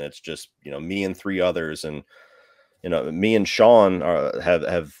 and then it's just, you know, me and 3 others, and you know, me and Sean are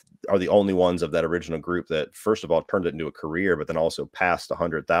the only ones of that original group that first of all turned it into a career, but then also passed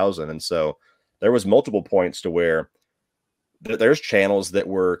 100,000. And so there was multiple points to where there's channels that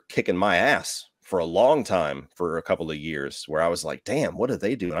were kicking my ass for a long time, for a couple of years, where I was like, damn, what are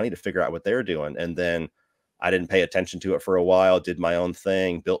they doing? I need to figure out what they're doing. And then I didn't pay attention to it for a while, did my own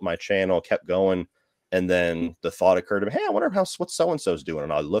thing, built my channel, kept going. And then the thought occurred to me, hey, I wonder what so-and-so's doing.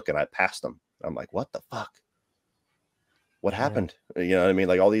 And I look and I passed them. I'm like, what the fuck? What happened? You know what I mean?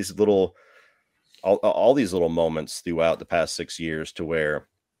 Like all these little moments throughout the past 6 years, to where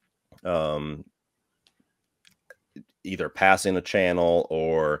either passing a channel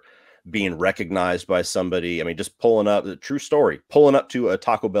or being recognized by somebody. I mean, just pulling up, the true story, pulling up to a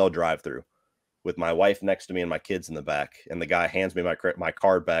Taco Bell drive-through with my wife next to me and my kids in the back, and the guy hands me my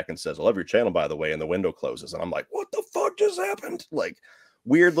card back and says, I love your channel, by the way, and the window closes, and I'm like, what the fuck just happened? Like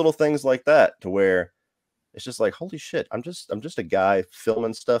weird little things like that, to where it's just like, holy shit, I'm just a guy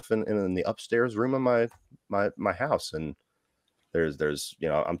filming stuff in the upstairs room of my house. And there's you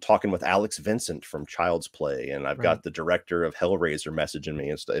know, I'm talking with Alex Vincent from Child's Play, and I've got the director of Hellraiser messaging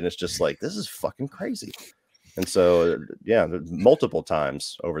me, and it's just like, this is fucking crazy. And so yeah, multiple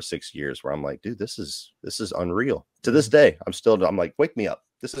times over 6 years where I'm like, dude, this is unreal. To this day, I'm like, wake me up.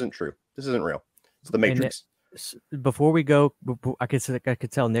 This isn't true. This isn't real. It's the Matrix. Before we go, I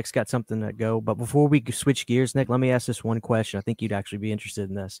could tell Nick's got something to go, but before we switch gears, Nick, let me ask this one question. I think you'd actually be interested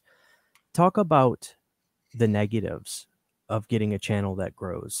in this. Talk about the negatives of getting a channel that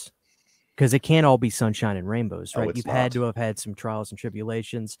grows, because it can't all be sunshine and rainbows, right? You've had to have had some trials and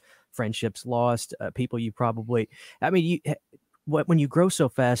tribulations, friendships lost, people you probably, I mean, when you grow so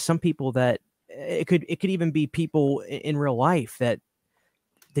fast, some people that it could even be people in real life that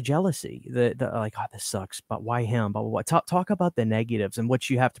the jealousy, the like, oh, this sucks, but why him? Blah, blah, blah. Talk about the negatives and what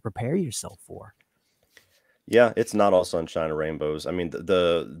you have to prepare yourself for. Yeah, it's not all sunshine and rainbows. I mean,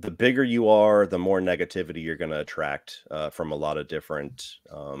 the bigger you are, the more negativity you're going to attract from a lot of different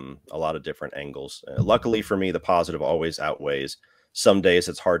angles. Luckily for me, the positive always outweighs. Some days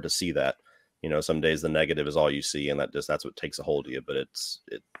it's hard to see that. You know, some days the negative is all you see, and that's what takes a hold of you. But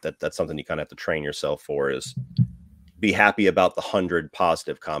that's something you kind of have to train yourself for, is be happy about the 100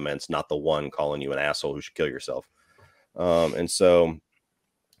 positive comments, not the one calling you an asshole who should kill yourself. And so,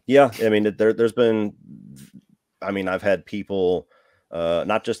 yeah, I mean, there's been, I mean, I've had people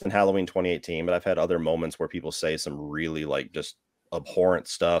not just in Halloween 2018, but I've had other moments where people say some really like just abhorrent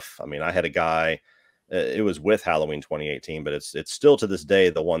stuff. I mean, I had a guy, it was with Halloween 2018, but it's still to this day,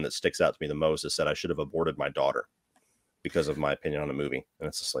 the one that sticks out to me the most is said I should have aborted my daughter because of my opinion on a movie. And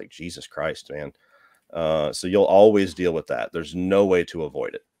it's just like, Jesus Christ, man. So you'll always deal with that. There's no way to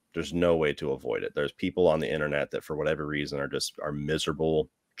avoid it. There's no way to avoid it. There's people on the internet that for whatever reason are miserable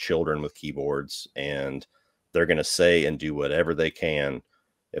children with keyboards, and they're going to say and do whatever they can.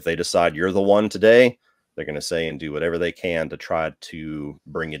 If they decide you're the one today, they're going to say and do whatever they can to try to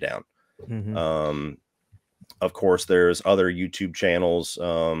bring you down. Mm-hmm. Of course, there's other YouTube channels.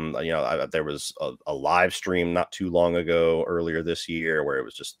 There was a live stream not too long ago, earlier this year, where it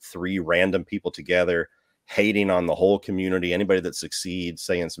was just 3 random people together hating on the whole community. Anybody that succeeds,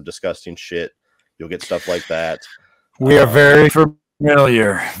 saying some disgusting shit, you'll get stuff like that. We are very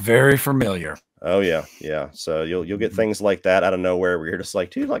familiar. Very familiar. Oh yeah, yeah. So you'll get things like that out of nowhere where you're just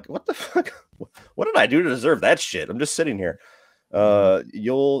like, dude, like what the fuck? What did I do to deserve that shit? I'm just sitting here.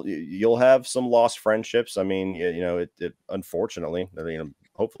 You'll have some lost friendships. I mean, it unfortunately,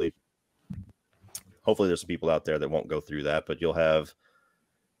 hopefully there's some people out there that won't go through that, but you'll have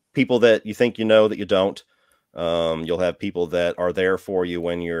people that you think that you don't. You'll have people that are there for you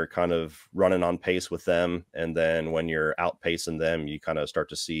when you're kind of running on pace with them, and then when you're outpacing them, you kind of start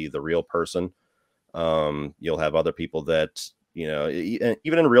to see the real person. You'll have other people that, even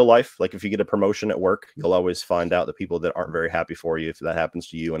in real life, like if you get a promotion at work, you'll always find out the people that aren't very happy for you if that happens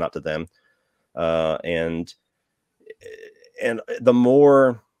to you and not to them. And the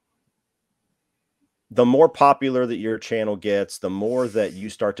more popular that your channel gets, the more that you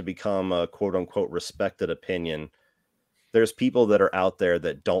start to become a quote unquote respected opinion. There's people that are out there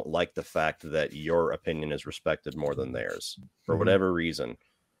that don't like the fact that your opinion is respected more than theirs for whatever reason.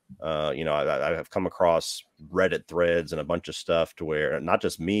 I have come across Reddit threads and a bunch of stuff to where not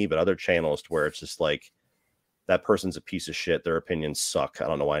just me, but other channels to where it's just like, that person's a piece of shit. Their opinions suck. I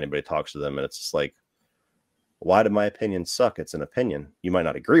don't know why anybody talks to them. And it's just like, why did my opinion suck? It's an opinion. You might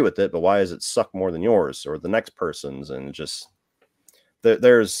not agree with it, but why does it suck more than yours or the next person's? And just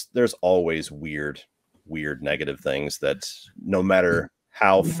there's always weird negative things that no matter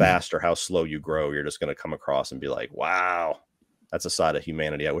how fast or how slow you grow, you're just going to come across and be like, wow, that's a side of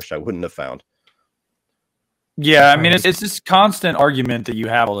humanity I wish I wouldn't have found. Yeah, I mean, it's this constant argument that you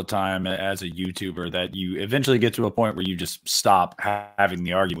have all the time as a YouTuber that you eventually get to a point where you just stop having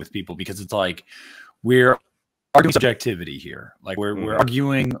the argument with people, because it's like we're arguing subjectivity here. Like we're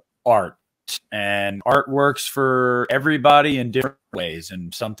arguing art, and art works for everybody in different ways,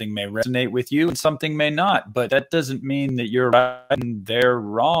 and something may resonate with you and something may not, but that doesn't mean that you're right and they're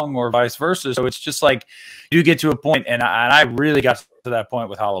wrong or vice versa. So it's just like you get to a point, and I really got to that point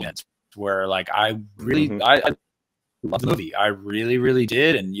with Halloween where like I really I love the movie. I really, really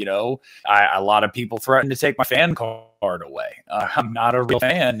did. And, a lot of people threatened to take my fan card away. I'm not a real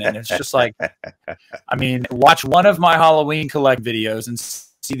fan. And it's just like, I mean, watch one of my Halloween collect videos and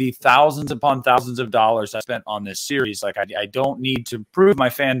see the thousands upon thousands of dollars I spent on this series. Like, I don't need to prove my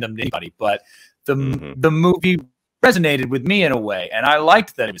fandom to anybody, but the movie resonated with me in a way. And I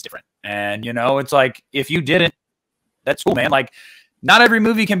liked that it was different. And, it's like, if you didn't, that's cool, man. Like, not every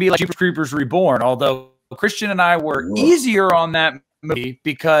movie can be like Jeepers Creepers Reborn, although Christian and I were easier on that movie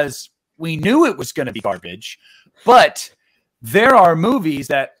because we knew it was going to be garbage. But there are movies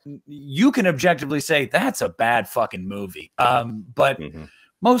that you can objectively say that's a bad fucking movie. But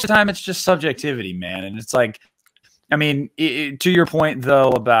most of the time it's just subjectivity, man. And it's like, I mean, to your point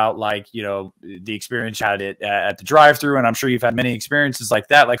though about like, the experience you had it at the drive-thru, and I'm sure you've had many experiences like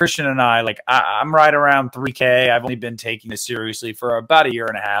that. Like Christian and I, like I'm right around 3K. I've only been taking this seriously for about a year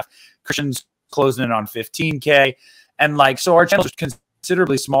and a half. Christian's closing in on 15K, and like, so our channel's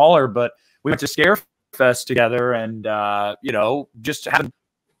considerably smaller, but we went to Scare Fest together, and just having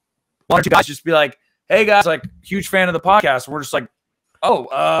one or two guys just be like, hey guys, like huge fan of the podcast. And we're just like,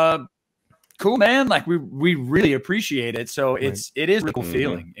 oh, cool, man. Like we really appreciate it. So it is a really cool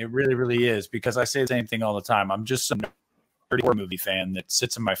feeling. It really, really is, because I say the same thing all the time. I'm just some nerdy horror movie fan that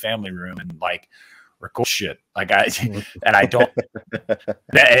sits in my family room and like record shit. Like I don't,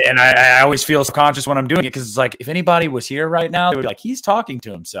 and I always feel subconscious when I'm doing it, because it's like, if anybody was here right now, they would be like, he's talking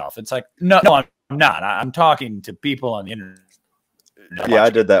to himself. It's like, no, I'm not. I'm talking to people on the internet. Yeah, I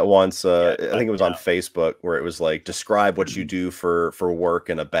did that once. I think it was on Facebook, where it was like, describe what you do for work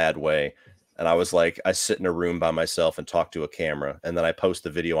in a bad way. And I was like, I sit in a room by myself and talk to a camera, and then I post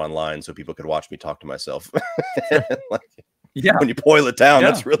the video online so people could watch me talk to myself. Like, when you boil it down,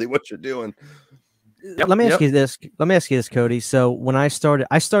 that's really what you're doing. Let me ask you this. Let me ask you this, Cody. So when I started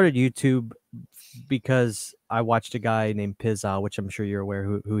YouTube because I watched a guy named Pizzal, which I'm sure you're aware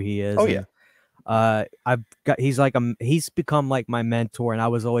who he is. Oh yeah. He's become like my mentor, and I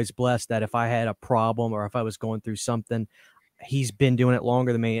was always blessed that if I had a problem or if I was going through something, he's been doing it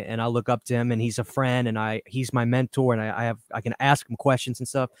longer than me, and I look up to him, and he's a friend, and he's my mentor, and I can ask him questions and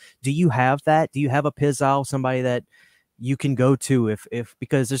stuff. Do you have that? Do you have a Pizzal, somebody that you can go to if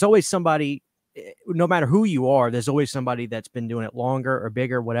because there's always somebody, no matter who you are, there's always somebody that's been doing it longer or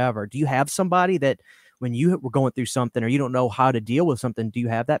bigger, whatever. Do you have somebody that when you were going through something or you don't know how to deal with something, do you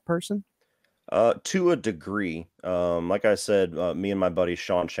have that person? To a degree. Like I said, me and my buddy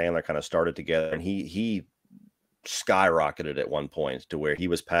Sean Chandler kind of started together, and he skyrocketed at one point to where he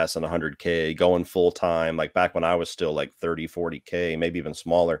was passing 100K, going full time, like back when I was still like 30, 40K, maybe even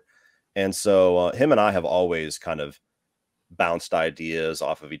smaller. And so him and I have always kind of bounced ideas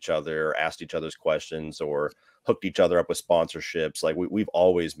off of each other, asked each other's questions, or hooked each other up with sponsorships. Like we've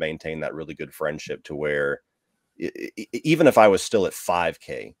always maintained that really good friendship to where even if I was still at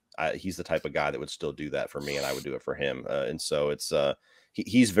 5K, he's the type of guy that would still do that for me, and I would do it for him. And so it's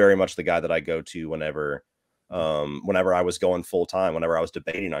he's very much the guy that I go to whenever I was going full time, whenever I was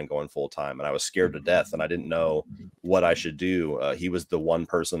debating on going full time and I was scared to death and I didn't know what I should do. He was the one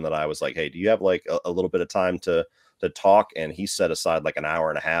person that I was like, hey, do you have like a little bit of time to talk? And he set aside like an hour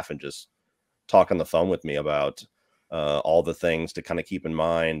and a half and just talk on the phone with me about all the things to kind of keep in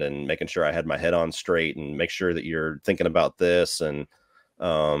mind and making sure I had my head on straight and make sure that you're thinking about this. And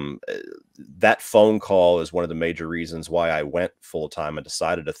that phone call is one of the major reasons why I went full time and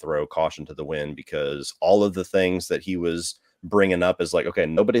decided to throw caution to the wind, because all of the things that he was bringing up is like, okay,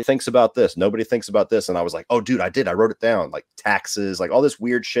 nobody thinks about this. Nobody thinks about this. And I was like, oh dude, I wrote it down, like taxes, like all this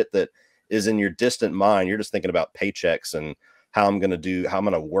weird shit that is in your distant mind. You're just thinking about paychecks and how I'm going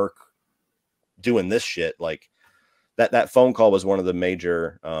to work doing this shit. Like that phone call was one of the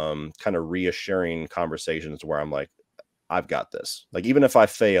major kind of reassuring conversations where I'm like, I've got this. Like, even if I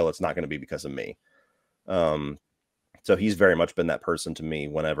fail, it's not going to be because of me. So he's very much been that person to me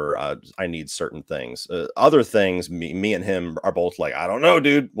whenever I need certain things. Other things, me and him are both like, I don't know,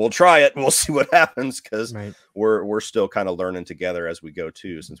 dude. We'll try it. We'll see what happens, because we're still kind of learning together as we go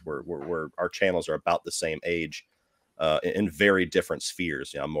too, since our channels are about the same age in very different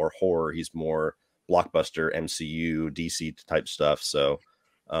spheres. You know, I'm more horror. He's more blockbuster, MCU, DC type stuff. So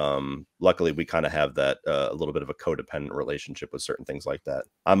luckily we kind of have that a little bit of a codependent relationship with certain things like that.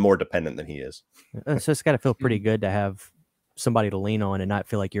 I'm more dependent than he is. So it's got to feel pretty good to have somebody to lean on and not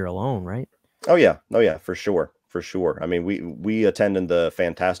feel like you're alone, right? Oh yeah, for sure. I mean, we attended the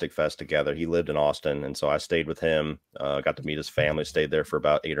Fantastic Fest together. He lived in Austin, and so I stayed with him, got to meet his family, stayed there for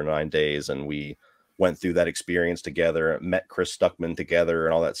about 8 or 9 days, and we went through that experience together, met Chris Stuckman together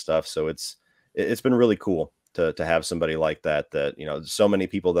and all that stuff. So it's been really cool to have somebody like that, you know, so many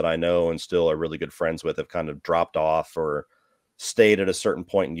people that I know and still are really good friends with have kind of dropped off or stayed at a certain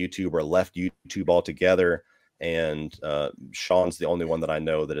point in YouTube or left YouTube altogether. And Sean's the only one that I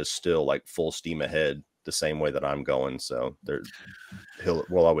know that is still like full steam ahead the same way that I'm going. So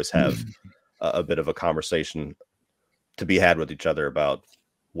we'll always have a bit of a conversation to be had with each other about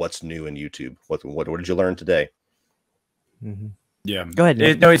what's new in YouTube. What did you learn today? Mm-hmm. Yeah, go ahead.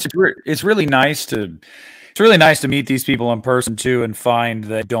 It's really nice to meet these people in person too, and find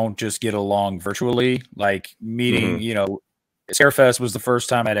that don't just get along virtually. Like meeting, you know, Scarefest was the first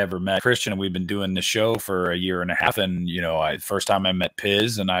time I'd ever met Christian, and we've been doing the show for 1.5 years. And you know, first time I met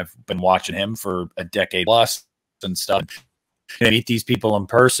Piz, and I've been watching him for a decade plus and stuff. And I meet these people in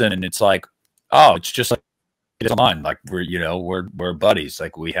person, and it's like, oh, it's just like it is online. Like we're buddies.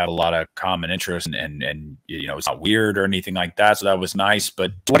 Like we have a lot of common interests, and you know, it's not weird or anything like that. So that was nice.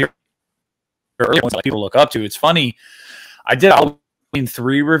 But what early ones that people look up to. It's funny. I did a Halloween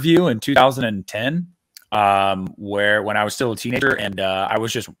 3 review in 2010, where when I was still a teenager, and I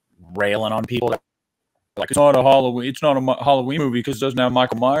was just railing on people that, like, it's not a Halloween movie because it doesn't have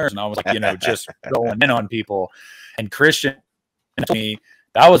Michael Myers, and I was like, you know, just going in on people. And Christian, to me,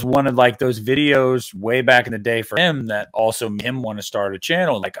 that was one of like those videos way back in the day for him that also made him want to start a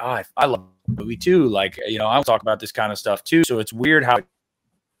channel. Like, oh, I love the movie too. Like, you know, I'll talk about this kind of stuff too. So it's weird how it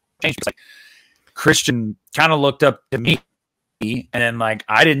changed. It's like Christian kind of looked up to me, and then like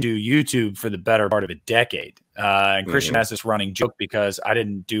I didn't do YouTube for the better part of a decade. And Christian has this running joke because I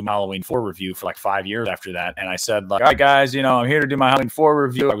didn't do my Halloween 4 review for like 5 years after that. And I said, like, all right, guys, you know, I'm here to do my Halloween 4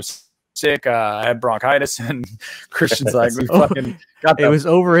 review. I was sick. I had bronchitis, and Christian's like, we fucking got that. It was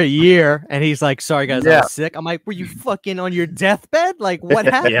over a year, and he's like, sorry guys, I was sick. I'm like, were you fucking on your deathbed? Like, what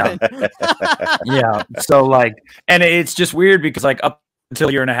happened? Yeah. So like, and it's just weird because like up until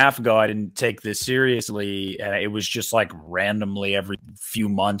a year and a half ago, I didn't take this seriously. And it was just like randomly every few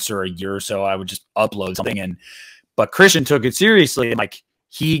months or a year or so, I would just upload something. But Christian took it seriously. And like,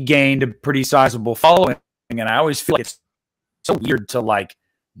 he gained a pretty sizable following. And I always feel like it's so weird to like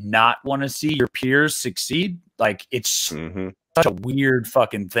not want to see your peers succeed. Like, it's such a weird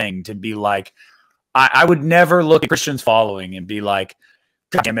fucking thing to be like, I would never look at Christian's following and be like,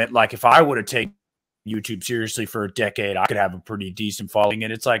 God damn it, like if I would have taken YouTube seriously for a decade, I could have a pretty decent following.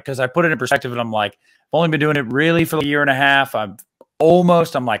 And it's like, because I put it in perspective and I'm like, I've only been doing it really for like a year and a half. I'm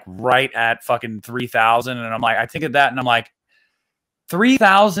like right at fucking 3,000. And I'm like, I think of that and I'm like,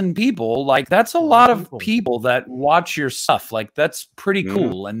 3,000 people, like that's a lot of people that watch your stuff. Like that's pretty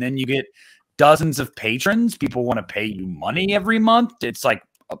cool. And then you get dozens of patrons. People want to pay you money every month. It's like,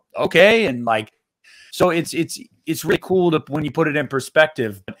 okay. And like, so it's really cool to when you put it in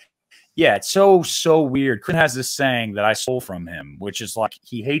perspective. But yeah, it's so weird. Chris has this saying that I stole from him, which is like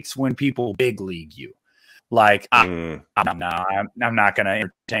he hates when people big league you. Like I'm not gonna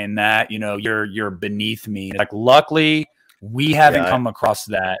entertain that. You know, you're beneath me. Like luckily we haven't come across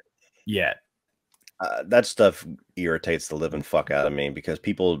that yet. That stuff irritates the living fuck out of me because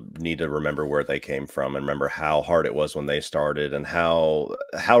people need to remember where they came from and remember how hard it was when they started and how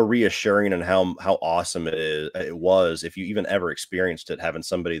reassuring and how awesome it was if you even ever experienced it, having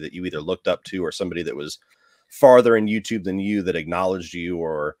somebody that you either looked up to or somebody that was farther in YouTube than you that acknowledged you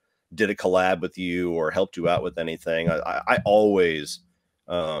or did a collab with you or helped you out with anything. I always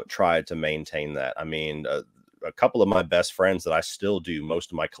tried to maintain that. I mean, a couple of my best friends that I still do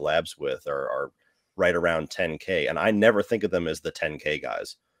most of my collabs with are right around 10K. And I never think of them as the 10K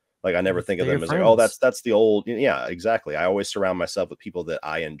guys. Like I never think of them as like, oh, that's the old, yeah, exactly. I always surround myself with people that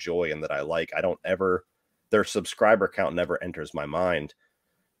I enjoy and that I like. I don't ever, their subscriber count never enters my mind.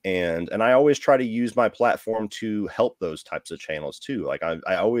 And I always try to use my platform to help those types of channels too. Like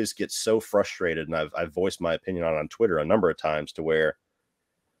I always get so frustrated, and I've voiced my opinion on Twitter a number of times to where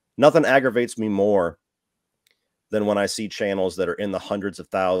nothing aggravates me more than when I see channels that are in the hundreds of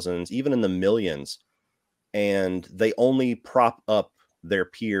thousands, even in the millions, and they only prop up their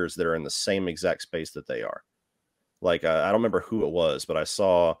peers that are in the same exact space that they are. Like, I don't remember who it was, but I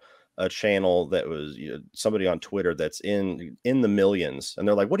saw a channel that was somebody on Twitter that's in the millions. And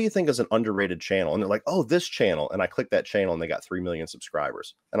they're like, what do you think is an underrated channel? And they're like, oh, this channel. And I clicked that channel and they got 3 million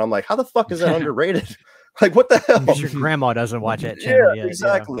subscribers. And I'm like, how the fuck is that underrated? Like, what the hell? Because your grandma doesn't watch that channel yet.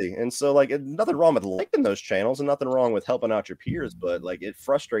 Exactly. Yeah. And so, like, nothing wrong with liking those channels and nothing wrong with helping out your peers. But, like, it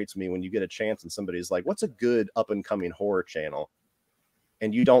frustrates me when you get a chance and somebody's like, what's a good up-and-coming horror channel?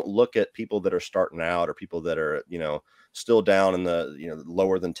 And you don't look at people that are starting out or people that are, still down in the,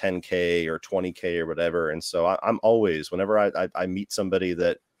 lower than 10K or 20K or whatever. And so I'm always, whenever I meet somebody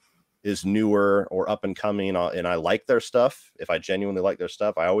that is newer or up and coming and I like their stuff, if I genuinely like their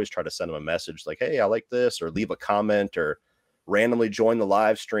stuff, I always try to send them a message like, hey, I like this, or leave a comment, or randomly join the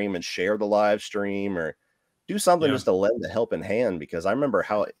live stream and share the live stream, or do something just to lend a helping hand, because I remember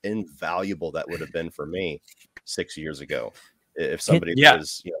how invaluable that would have been for me 6 years ago. If somebody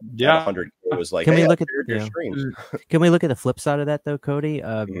was 100 was like, can hey, we look at your streams? Can we look at the flip side of that though, Cody?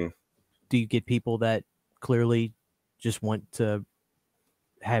 Do you get people that clearly just want to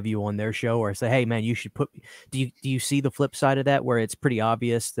have you on their show, or say, hey man, you should put, do you see the flip side of that where it's pretty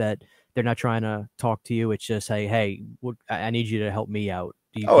obvious that they're not trying to talk to you, it's just hey, I need you to help me out?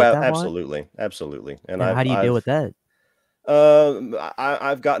 Do you get that absolutely. And how do you deal with that?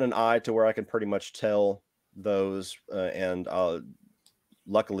 I've gotten an eye to where I can pretty much tell those, and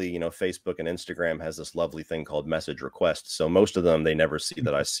luckily, Facebook and Instagram has this lovely thing called message requests. So most of them, they never see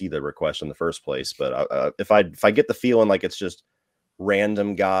that I see the request in the first place. But if I get the feeling like it's just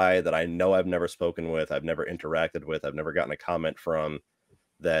random guy that I know I've never spoken with, I've never interacted with, I've never gotten a comment from,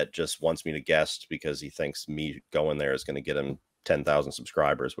 that just wants me to guest because he thinks me going there is going to get him 10,000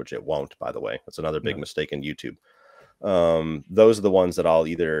 subscribers, which it won't, by the way. That's another big mistake in YouTube. Those are the ones that I'll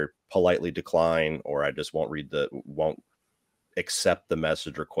either politely decline, or I just won't accept the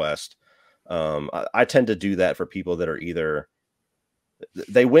message request. I tend to do that for people that are either,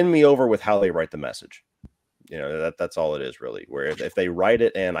 they win me over with how they write the message. That's all it is really, where if they write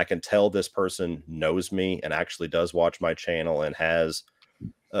it and I can tell this person knows me and actually does watch my channel and has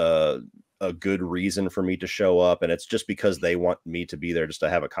a good reason for me to show up, and it's just because they want me to be there just to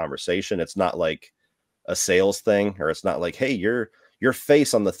have a conversation. It's not like a sales thing, or it's not like, hey, your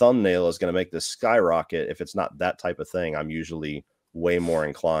face on the thumbnail is going to make this skyrocket. If it's not that type of thing, I'm usually way more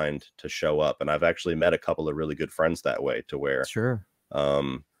inclined to show up. And I've actually met a couple of really good friends that way, to where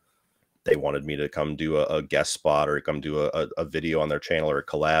they wanted me to come do a guest spot or come do a video on their channel or a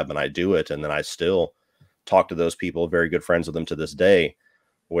collab, and I do it, and then I still talk to those people, very good friends with them to this day.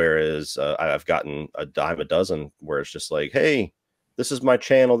 Whereas I've gotten a dime a dozen where it's just like, hey, this is my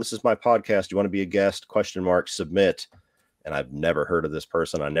channel, this is my podcast, do you want to be a guest? ? Submit. And I've never heard of this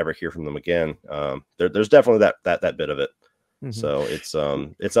person. I never hear from them again. There's definitely that bit of it. So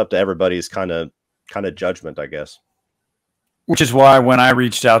it's up to everybody's kind of judgment, I guess. Which is why when I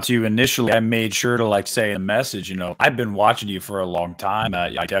reached out to you initially, I made sure to like say in a message, you know, I've been watching you for a long time.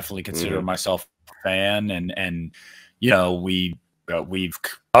 I definitely consider myself a fan, and you know, we've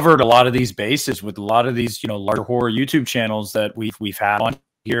covered a lot of these bases with a lot of these, you know, larger horror YouTube channels that we've had on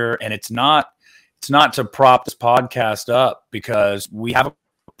here, and it's not to prop this podcast up, because we have a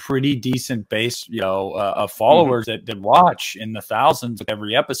pretty decent base, you know, of followers that watch in the thousands of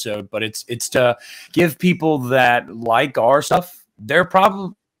every episode. But it's to give people that like our stuff, they're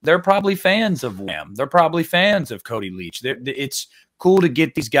probably fans of Wham, they're probably fans of Cody Leach. It's cool to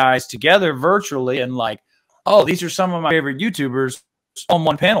get these guys together virtually and like, oh, these are some of my favorite YouTubers on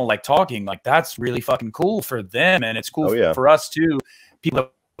one panel, like talking. Like, that's really fucking cool for them, and it's cool for us too. People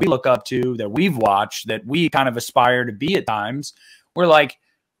that we look up to, that we've watched, that we kind of aspire to be at times. We're like,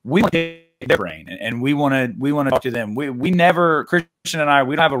 we want to take their brain, and we want to talk to them. We never, Christian and I,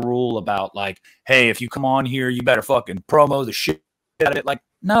 we don't have a rule about like, hey, if you come on here, you better fucking promo the shit out of it. Like,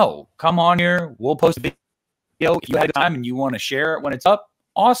 no, come on here, we'll post a video. If you have time and you want to share it when it's up,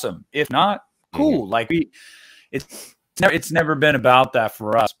 awesome. If not, cool. Like, it's never been about that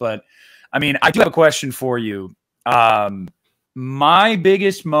for us. But I mean, I do have a question for you. My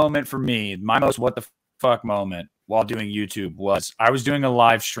biggest moment for me, my most what the fuck moment while doing YouTube was, I was doing a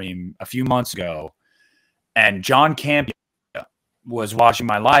live stream a few months ago, and John Campia was watching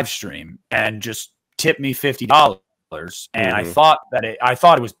my live stream and just tipped me $50. And I thought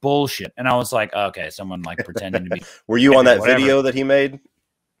it was bullshit. And I was like, okay, someone like pretending to be. Were you on that video that he made?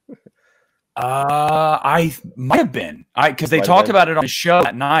 I might have been. Because they talked about it on the show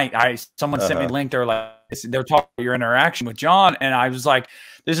that night. Someone sent me a link. They're like, they're talking about your interaction with John, and I was like,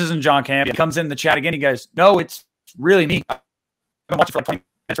 this isn't John Campia. He comes in the chat again. He goes, no, it's really me. I've been watching for like 20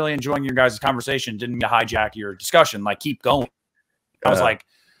 minutes, really enjoying your guys' conversation. Didn't mean to hijack your discussion. Like, keep going. I was like,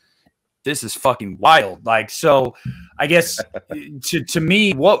 this is fucking wild. Like, so I guess to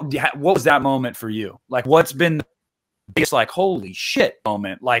me, what was that moment for you? Like, what's been the biggest, like, holy shit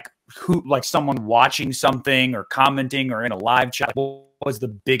moment? Like, who, like someone watching something or commenting or in a live chat? What was the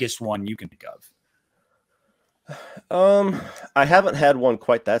biggest one you can think of? I haven't had one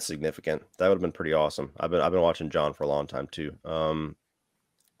quite that significant. That would have been pretty awesome. I've been watching John for a long time too.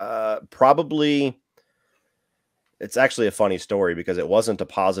 Probably, it's actually a funny story because it wasn't a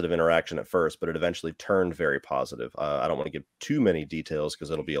positive interaction at first, but it eventually turned very positive. I don't want to give too many details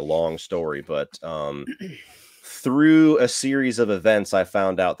because it'll be a long story, but through a series of events, I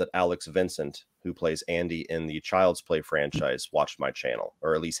found out that Alex Vincent, who plays Andy in the Child's Play franchise, watched my channel,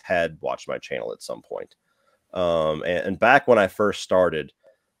 or at least had watched my channel at some point. And back when I first started,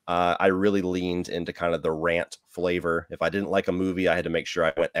 I really leaned into kind of the rant flavor. If I didn't like a movie, I had to make sure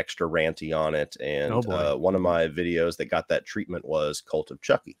I went extra ranty on it. And one of my videos that got that treatment was Cult of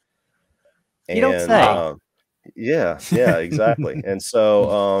Chucky. And, you don't say. Yeah, exactly. And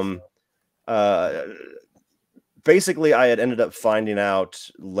so basically, I had ended up finding out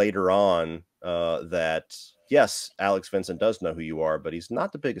later on that, yes, Alex Vincent does know who you are, but he's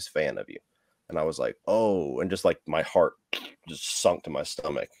not the biggest fan of you. And I was like, oh, and just like my heart just sunk to my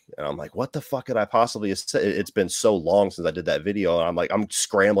stomach. And I'm like, what the fuck could I possibly have said? It's been so long since I did that video. And I'm like, I'm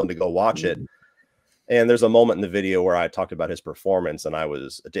scrambling to go watch it. And there's a moment in the video where I talked about his performance and I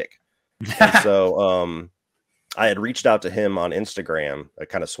was a dick. And so I had reached out to him on Instagram. I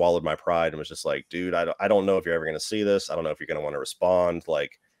kind of swallowed my pride and was just like, dude, I don't know if you're ever going to see this. I don't know if you're going to want to respond.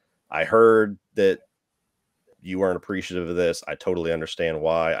 Like, I heard that you weren't appreciative of this. I totally understand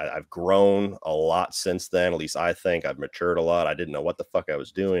why. I've grown a lot since then. At least I think I've matured a lot. I didn't know what the fuck I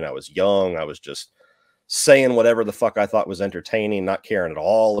was doing. I was young. I was just saying whatever the fuck I thought was entertaining, not caring at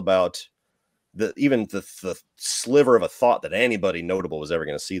all about even the sliver of a thought that anybody notable was ever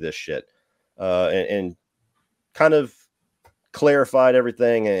going to see this shit. And kind of clarified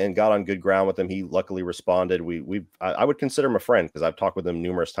everything and got on good ground with him. He luckily responded. I would consider him a friend because I've talked with him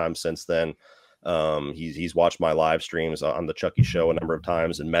numerous times since then. He's watched my live streams on the Chucky show a number of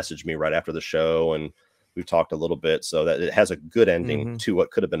times and messaged me right after the show, and we've talked a little bit, so that it has a good ending to what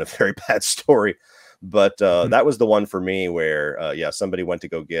could have been a very bad story. But that was the one for me where somebody went to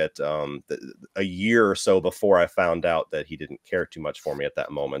go get a year or so before I found out that he didn't care too much for me at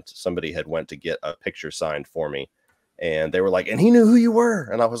that moment. Somebody had went to get a picture signed for me, and they were like, and he knew who you were,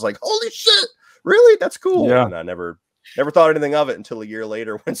 and I was like, holy shit, really? That's cool. And I never Never thought anything of it until a year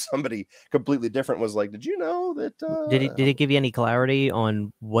later when somebody completely different was like, "Did you know that?" Did it give you any clarity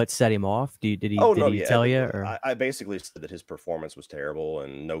on what set him off? Did he tell you? Or? I basically said that his performance was terrible,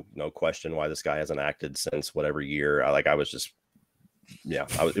 and no question why this guy hasn't acted since whatever year. I was just, yeah,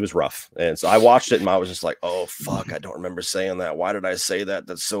 it was rough, and so I watched it, and I was just like, "Oh fuck, I don't remember saying that. Why did I say that?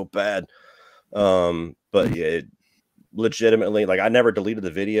 That's so bad." But yeah. Legitimately, like, I never deleted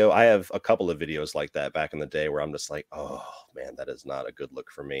the video. I have a couple of videos like that back in the day where I'm just like, oh man, that is not a good look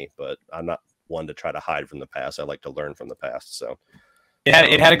for me. But I'm not one to try to hide from the past. I like to learn from the past. So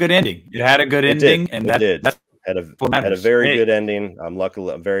it had a good ending. It had a good ending, and that had a very good ending. I'm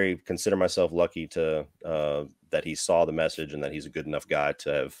consider myself lucky to that he saw the message and that he's a good enough guy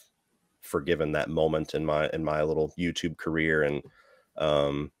to have forgiven that moment in my little YouTube career. And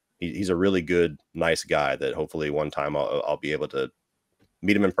he's a really good, nice guy that hopefully one time I'll be able to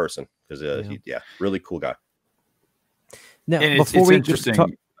meet him in person, because really cool guy. Now, it's interesting.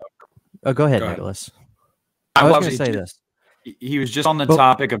 Go ahead, Nicholas. I was going to say this. He was just on the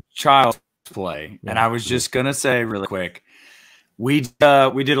topic of child's play, and I was just going to say really quick, we did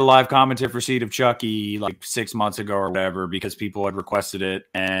a live commentary for Seed of Chucky like 6 months ago or whatever, because people had requested it,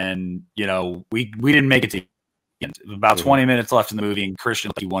 and we didn't make it to about 20 minutes left in the movie, and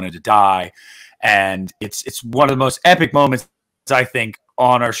Christian, he wanted to die. And it's one of the most epic moments, I think,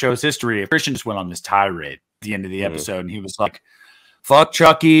 on our show's history. Christian just went on this tirade at the end of the episode, and he was like, fuck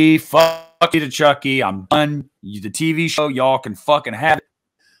Chucky, fuck you to Chucky, I'm done. The TV show, y'all can fucking have it.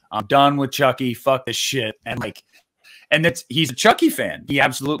 I'm done with Chucky, fuck this shit. And he's a Chucky fan. He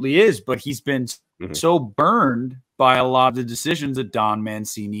absolutely is, but he's been so burned by a lot of the decisions that Don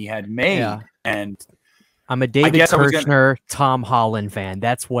Mancini had made. Yeah. And I'm a David Kirshner, Tom Holland fan.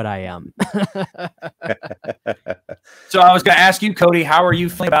 That's what I am. So I was going to ask you, Cody, how are you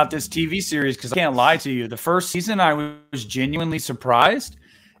feeling about this TV series? Because I can't lie to you. The first season, I was genuinely surprised.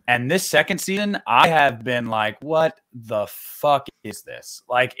 And this second season, I have been like, what the fuck is this?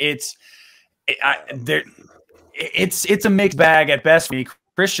 Like, it's a mixed bag at best for me.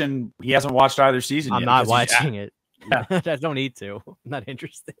 Christian, he hasn't watched either season yet. I'm not watching it. Yeah. I don't need to. I'm not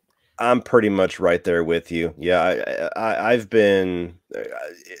interested. I'm pretty much right there with you. Yeah, I've been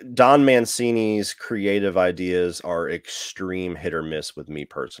Don Mancini's creative ideas are extreme hit or miss with me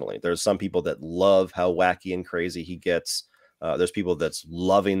personally. There's some people that love how wacky and crazy he gets. There's people that's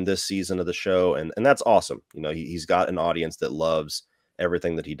loving this season of the show, and that's awesome. He's got an audience that loves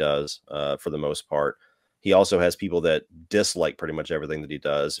everything that he does for the most part. He also has people that dislike pretty much everything that he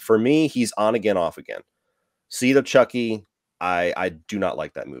does. For me, he's on again, off again. Seed of Chucky, I do not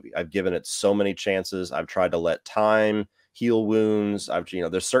like that movie. I've given it so many chances. I've tried to let time heal wounds.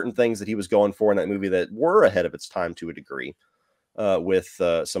 There's certain things that he was going for in that movie that were ahead of its time to a degree, with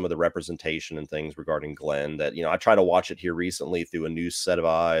some of the representation and things regarding Glenn that, I try to watch it here recently through a new set of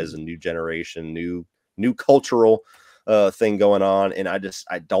eyes, a new generation, new cultural thing going on. And I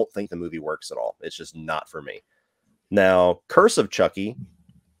don't think the movie works at all. It's just not for me. Now, Curse of Chucky,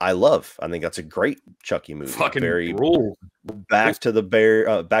 I love. I think that's a great Chucky movie. Fucking very cool. Back to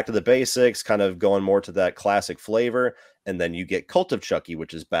the basics, kind of going more to that classic flavor. And then you get Cult of Chucky,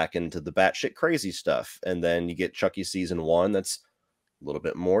 which is back into the batshit crazy stuff. And then you get Chucky season 1, that's a little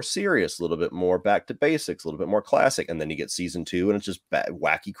bit more serious, a little bit more back to basics, a little bit more classic. And then you get season 2, and it's just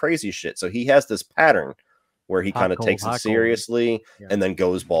wacky crazy shit. So he has this pattern where he kind of takes it seriously and then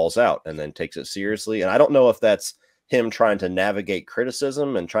goes balls out and then takes it seriously. And I don't know if that's him trying to navigate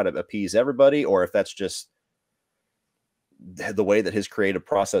criticism and try to appease everybody, or if that's just the way that his creative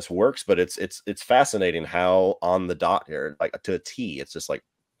process works. But it's fascinating how on the dot here, like to a T, it's just like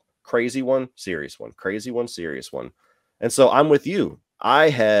crazy one, serious one, crazy one, serious one. And so I'm with you. I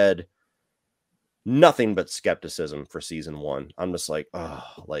had nothing but skepticism for season 1. I'm just like,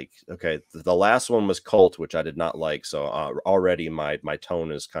 okay, the last one was Cult, which I did not like. So already my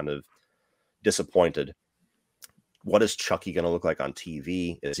tone is kind of disappointed. What is Chucky going to look like on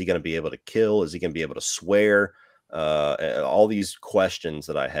TV? Is he going to be able to kill? Is he going to be able to swear? All these questions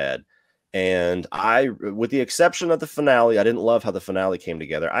that I had. And with the exception of the finale, I didn't love how the finale came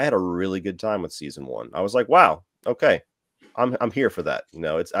together. I had a really good time with season 1. I was like, wow, okay, I'm here for that.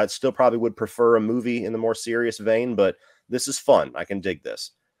 I still probably would prefer a movie in the more serious vein, but this is fun. I can dig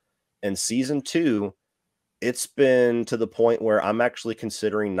this. And season 2, it's been to the point where I'm actually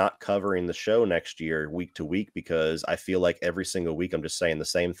considering not covering the show next year week to week, because I feel like every single week I'm just saying the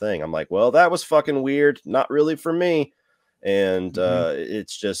same thing. I'm like, well, that was fucking weird. Not really for me. And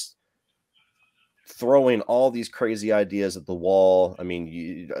it's just throwing all these crazy ideas at the wall. I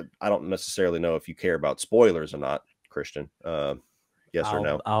mean, I don't necessarily know if you care about spoilers or not, Christian. Yes or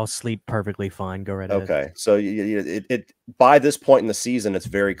no? I'll sleep perfectly fine. Go right ahead. Okay, so it by this point in the season, it's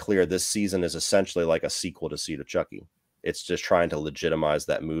very clear this season is essentially like a sequel to Seed of Chucky. It's just trying to legitimize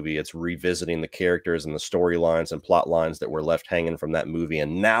that movie. It's revisiting the characters and the storylines and plot lines that were left hanging from that movie,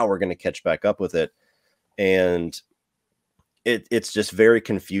 and now we're going to catch back up with it. And it's just very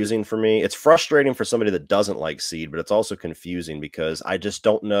confusing for me. It's frustrating for somebody that doesn't like Seed, but it's also confusing because I just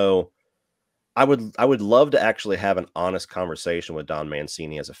don't know. I would love to actually have an honest conversation with Don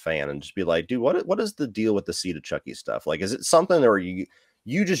Mancini as a fan and just be like, dude, what is the deal with the Seed of Chucky stuff? Like, is it something where you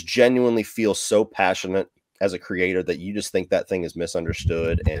just genuinely feel so passionate as a creator that you just think that thing is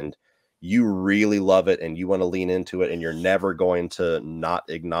misunderstood and you really love it and you want to lean into it and you're never going to not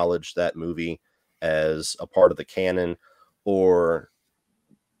acknowledge that movie as a part of the canon? Or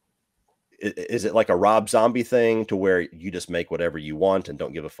is it like a Rob Zombie thing to where you just make whatever you want and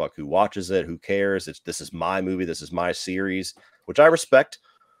don't give a fuck who watches it, who cares? This is my movie, this is my series, which I respect.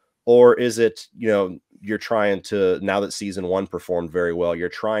 Or is it, you're trying to, now that season 1 performed very well, you're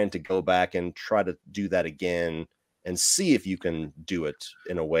trying to go back and try to do that again and see if you can do it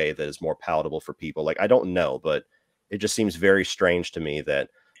in a way that is more palatable for people? Like, I don't know, but it just seems very strange to me that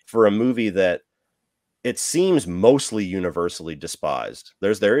for a movie that it seems mostly universally despised.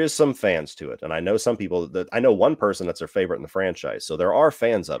 There is some fans to it. And I know some people I know one person that's their favorite in the franchise. So there are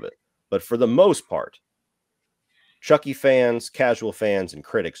fans of it, but for the most part, Chucky fans, casual fans, and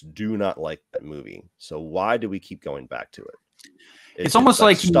critics do not like that movie. So why do we keep going back to it? It's almost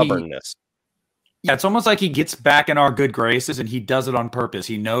like stubbornness. Yeah, it's almost like he gets back in our good graces and he does it on purpose.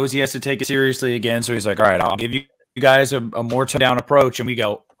 He knows he has to take it seriously again. So he's like, all right, I'll give you guys a more down approach. And we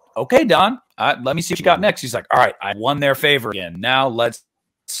go, okay, Don, let me see what you got next. He's like, all right, I won their favor again. Now let's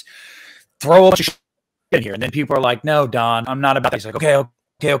throw a bunch of shit in here. And then people are like, no, Don, I'm not about that. He's like, okay.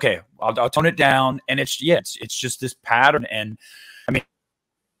 I'll tone it down. And it's just this pattern. And I mean,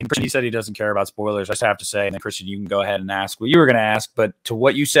 Christian, he said he doesn't care about spoilers. I just have to say, and then Christian, you can go ahead and ask what you were going to ask. But to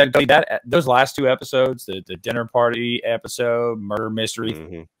what you said, Cody, those last 2 episodes, the dinner party episode, murder mystery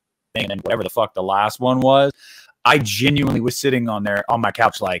thing, and then whatever the fuck the last one was, I genuinely was sitting on my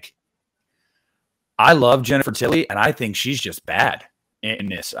couch like, I love Jennifer Tilly, and I think she's just bad in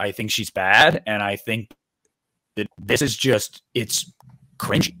this. I think she's bad, and I think that this is just, it's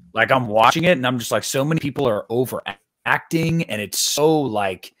cringy. Like, I'm watching it, and I'm just like, so many people are overacting, and it's so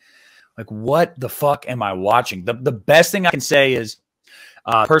like what the fuck am I watching? The best thing I can say is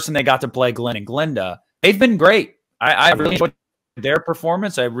the person they got to play Glenn and Glenda, they've been great. I really enjoyed their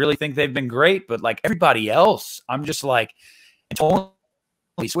performance. I really think they've been great, but like everybody else, I'm just like, totally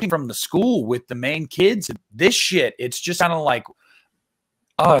switching from the school with the main kids. This shit, it's just kind of like,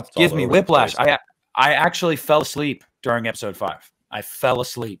 oh, it gives me whiplash. I actually fell asleep during episode 5. I fell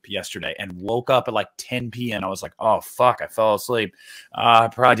asleep yesterday and woke up at like 10 p.m. I was like, oh fuck, I fell asleep. I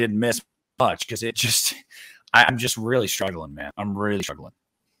probably didn't miss much because it just, I'm just really struggling, man. I'm really struggling.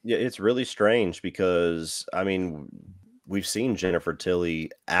 Yeah, it's really strange because, I mean, we've seen Jennifer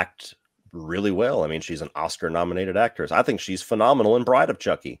Tilly act really well. I mean, she's an Oscar-nominated actress. I think she's phenomenal in Bride of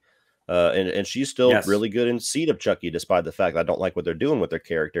Chucky. And she's still really good in Seed of Chucky, despite the fact that I don't like what they're doing with their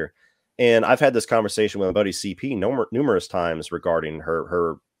character. And I've had this conversation with my buddy CP numerous times regarding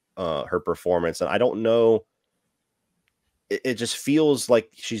her performance. And I don't know. It just feels like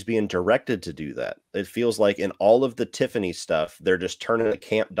she's being directed to do that. It feels like in all of the Tiffany stuff, they're just turning the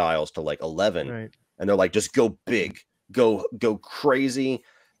camp dials to like 11. Right. And they're like, just go big. Go crazy,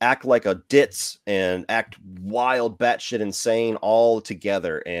 act like a ditz, and act wild, batshit insane all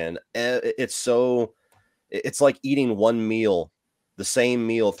together. And it's like eating one meal, the same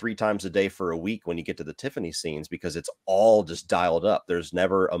meal 3 times a day for a week when you get to the Tiffany scenes, because it's all just dialed up. There's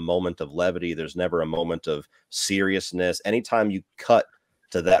never a moment of levity. There's never a moment of seriousness. Anytime you cut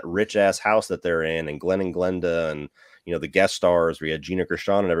to that rich ass house that they're in, and Glenn and Glenda, and the guest stars, we had Gina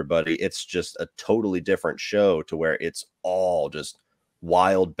Gershon and everybody, it's just a totally different show to where it's all just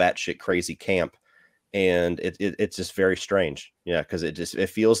wild, batshit crazy camp. And it's just very strange. Yeah, because it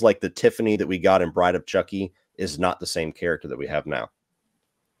feels like the Tiffany that we got in Bride of Chucky is not the same character that we have now.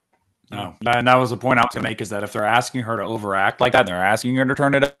 No, and that was the point I was going to make, is that if they're asking her to overact like that, and they're asking her to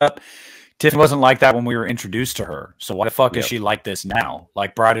turn it up, Tiffany wasn't like that when we were introduced to her. So why the fuck is she like this now?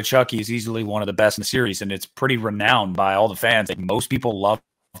 Like, Bride of Chucky is easily one of the best in the series, and it's pretty renowned by all the fans. Like, most people love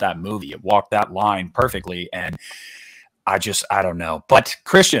that movie. It walked that line perfectly, and I don't know. But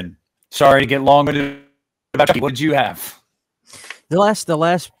Christian, sorry to get long-winded about Chucky. What did you have? The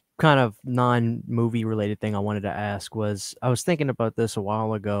last kind of non-movie related thing I wanted to ask was, I was thinking about this a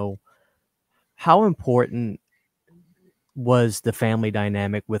while ago. How important was the family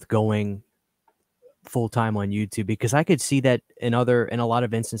dynamic with going full time on YouTube, because I could see that in a lot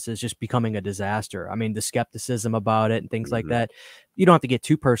of instances just becoming a disaster. I mean, the skepticism about it and things like that. You don't have to get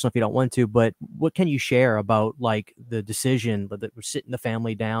too personal if you don't want to, but what can you share about like the decision that we're sitting the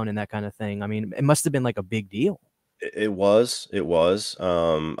family down and that kind of thing? I mean, it must have been like a big deal. It was. It was.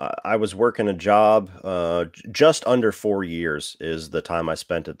 I was working a job. Just under 4 years is the time I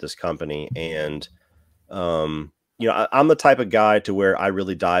spent at this company, and you know, I'm the type of guy to where I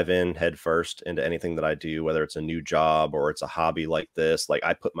really dive in head first into anything that I do, whether it's a new job or it's a hobby like this. Like,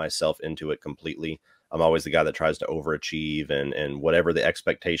 I put myself into it completely. I'm always the guy that tries to overachieve, and whatever the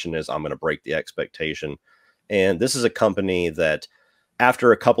expectation is, I'm going to break the expectation. And this is a company that,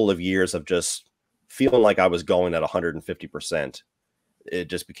 after a couple of years of just feeling like I was going at 150%, it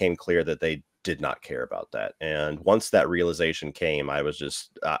just became clear that they did not care about that. And once that realization came, I was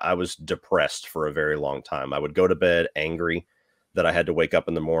depressed for a very long time. I would go to bed angry that I had to wake up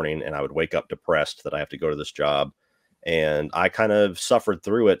in the morning, and I would wake up depressed that I have to go to this job. And I kind of suffered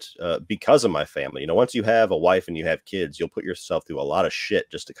through it because of my family. You know, once you have a wife and you have kids, you'll put yourself through a lot of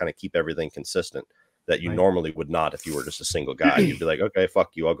shit just to kind of keep everything consistent that you normally would not if you were just a single guy. You'd be like, okay,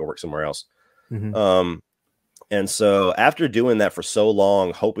 fuck you, I'll go work somewhere else. And so after doing that for so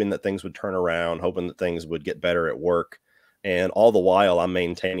long, hoping that things would turn around, hoping that things would get better at work, and all the while I'm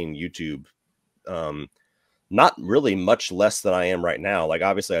maintaining YouTube, not really much less than I am right now. Like,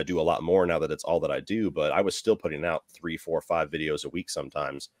 obviously I do a lot more now that it's all that I do, but I was still putting out 3, 4, 5 videos a week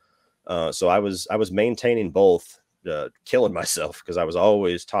sometimes. So I was maintaining both, killing myself because I was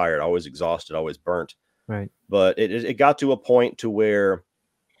always tired, always exhausted, always burnt. Right. But it got to a point to where,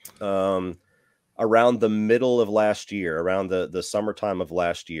 around the middle of last year, around the summertime of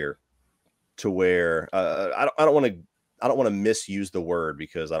last year, to where I don't want to misuse the word,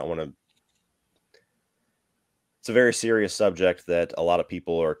 because I don't want to. It's a very serious subject that a lot of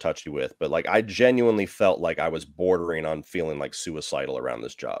people are touchy with, but like, I genuinely felt like I was bordering on feeling like suicidal around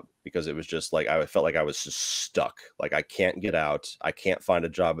this job, because it was just like, I felt like I was just stuck. Like, I can't get out. I can't find a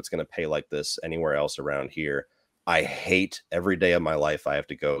job that's going to pay like this anywhere else around here. I hate every day of my life I have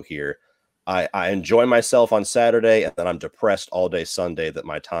to go here. I enjoy myself on Saturday, and then I'm depressed all day Sunday that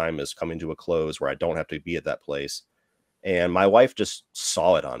my time is coming to a close where I don't have to be at that place. And my wife just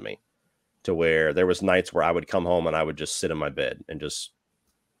saw it on me, to where there was nights where I would come home and I would just sit in my bed and just,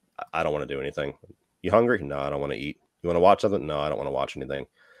 I don't want to do anything. You hungry? No, I don't want to eat. You want to watch something? No, I don't want to watch anything.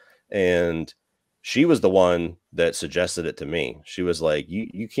 And she was the one that suggested it to me. She was like,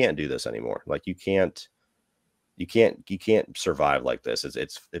 you can't do this anymore. Like, you can't survive like this.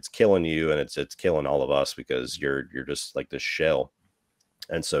 It's killing you, and it's killing all of us, because you're just like this shell.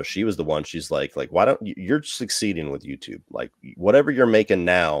 And so she was the one. She's like, why don't you're succeeding with YouTube? Like, whatever you're making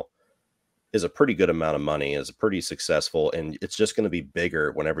now is a pretty good amount of money, is pretty successful, and it's just going to be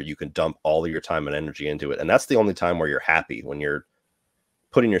bigger whenever you can dump all of your time and energy into it. And that's the only time where you're happy, when you're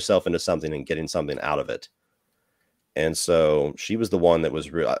putting yourself into something and getting something out of it. And so she was the one that was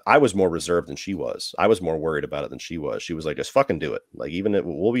real. I was more reserved than she was. I was more worried about it than she was. She was like, just fucking do it. Like, even if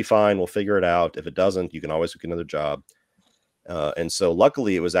we'll be fine, we'll figure it out. If it doesn't, you can always get another job. And so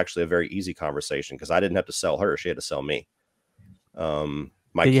luckily it was actually a very easy conversation, because I didn't have to sell her. She had to sell me.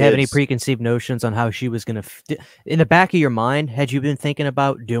 Did you have any preconceived notions on how she was going to, in the back of your mind, had you been thinking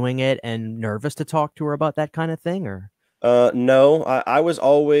about doing it and nervous to talk to her about that kind of thing, or? No, I was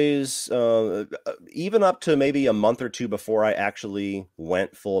always, even up to maybe a month or two before I actually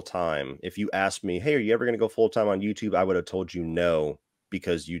went full time. If you asked me, hey, are you ever going to go full time on YouTube? I would have told you no,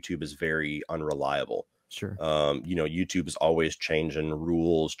 because YouTube is very unreliable. Sure. You know, YouTube is always changing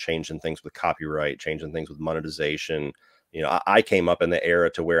rules, changing things with copyright, changing things with monetization. You know, I came up in the era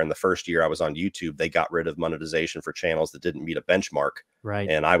to where in the first year I was on YouTube, they got rid of monetization for channels that didn't meet a benchmark. Right.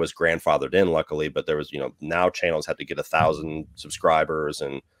 And I was grandfathered in, luckily, but there was, you know, now channels had to get 1,000 subscribers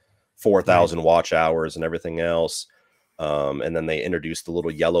and 4,000 watch hours and everything else. And then they introduced the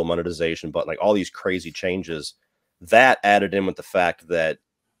little yellow monetization button, like all these crazy changes that added in with the fact that,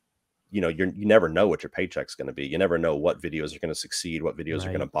 you know, you never know what your paycheck's going to be. You never know what videos are going to succeed, what videos are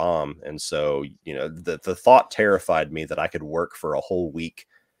going to bomb. And so, you know, the thought terrified me that I could work for a whole week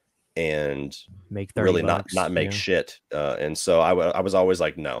and make really bucks, not make shit. And so I was always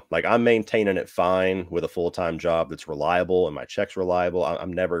like, no, like, I'm maintaining it fine with a full-time job that's reliable and my check's reliable.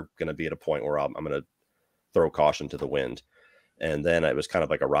 I'm never going to be at a point where I'm going to throw caution to the wind. And then it was kind of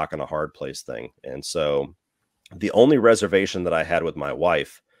like a rock and a hard place thing. And so the only reservation that I had with my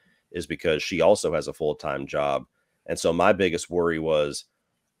wife is because she also has a full-time job. And so my biggest worry was,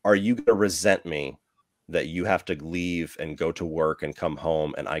 are you going to resent me that you have to leave and go to work and come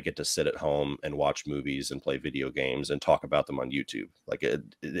home and I get to sit at home and watch movies and play video games and talk about them on YouTube? Like,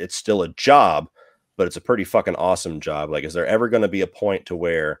 it's still a job, but it's a pretty fucking awesome job. Like, is there ever going to be a point to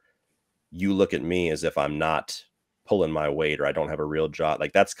where you look at me as if I'm not pulling my weight or I don't have a real job?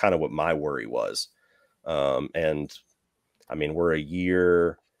 Like, that's kind of what my worry was. And I mean, we're a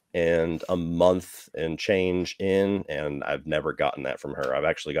year and a month and change in, and I've never gotten that from her. I've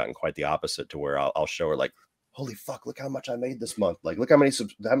actually gotten quite the opposite, to where I'll show her like, holy fuck, look how much I made this month. Like, look how many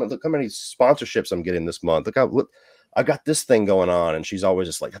sponsorships I'm getting this month. Look, I got this thing going on. And she's always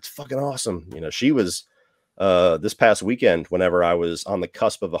just like, that's fucking awesome. You know, she was, this past weekend, whenever I was on the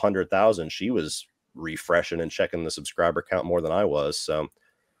cusp of 100,000, she was refreshing and checking the subscriber count more than I was. So,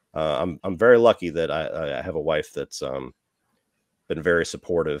 I'm very lucky that I have a wife that's, been very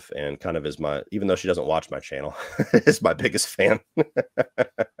supportive and kind of is even though she doesn't watch my channel, is my biggest fan.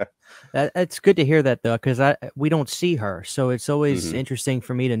 It's good to hear that, though, because we don't see her, so it's always interesting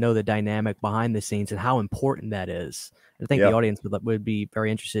for me to know the dynamic behind the scenes and how important that is. I think the audience would be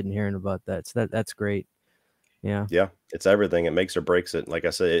very interested in hearing about that. So that's great. Yeah, it's everything. It makes or breaks it. Like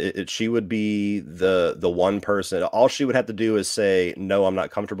I said, she would be the one person. All she would have to do is say, no, I'm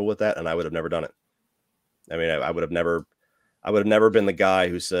not comfortable with that, and I would have never done it. I mean, I would have never been the guy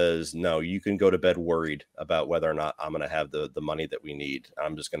who says, no, you can go to bed worried about whether or not I'm going to have the money that we need.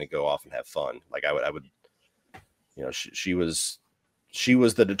 I'm just going to go off and have fun. Like, I would, you know, she was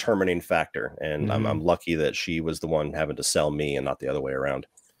the determining factor, and I'm lucky that she was the one having to sell me and not the other way around.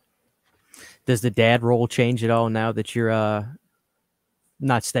 Does the dad role change at all now that you're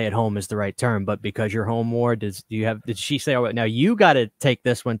not stay at home is the right term, but because you're home more, did she say, oh, now you got to take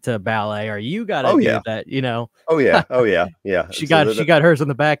this one to ballet, or you got to do that, you know? Oh yeah. She got hers on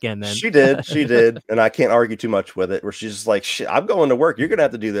the back end then. She did. And I can't argue too much with it, where she's just like, shit, I'm going to work. You're going to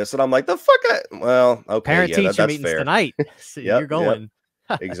have to do this. And I'm like, the fuck? Well, okay. Parent teacher that's meetings fair. Tonight. So you're going.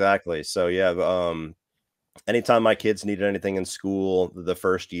 Exactly. So yeah. Anytime my kids needed anything in school, the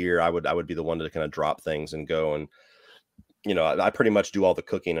first year I would be the one to kind of drop things and go. And, you know, I pretty much do all the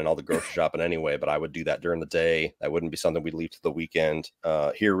cooking and all the grocery shopping anyway, but I would do that during the day. That wouldn't be something we'd leave to the weekend.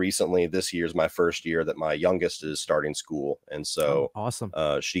 Here recently, this year's my first year that my youngest is starting school. And so awesome.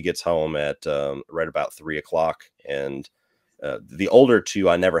 She gets home at right about 3 o'clock. And the older two,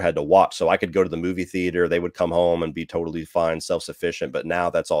 I never had to watch. So I could go to the movie theater. They would come home and be totally fine, self-sufficient. But now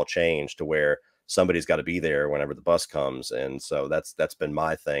that's all changed to where somebody's got to be there whenever the bus comes. And so that's been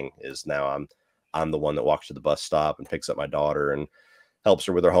my thing, is now I'm the one that walks to the bus stop and picks up my daughter and helps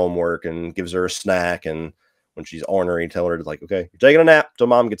her with her homework and gives her a snack. And when she's ornery, tell her to, like, okay, you're taking a nap till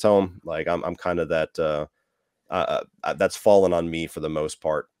mom gets home. Like, I'm kind of that, that's fallen on me for the most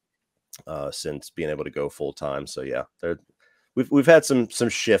part, since being able to go full time. So yeah, we've had some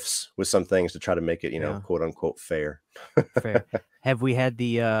shifts with some things to try to make it, you know, quote unquote fair. Fair. Have we had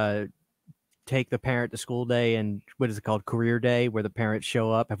the, take the parent to school day, and what is it called, career day, where the parents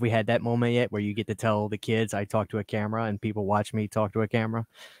show up? Have we had that moment yet where you get to tell the kids, I talk to a camera and people watch me talk to a camera?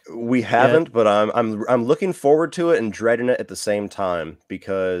 We haven't, but I'm looking forward to it and dreading it at the same time,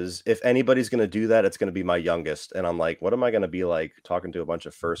 because if anybody's going to do that, it's going to be my youngest. And I'm like, what am I going to be like talking to a bunch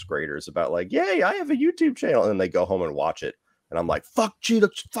of first graders about, like, yay, I have a YouTube channel, and they go home and watch it. And I'm like, fuck, cheetah,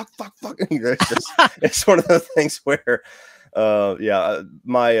 fuck. It's just, it's one of those things where,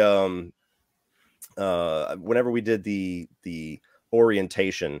 whenever we did the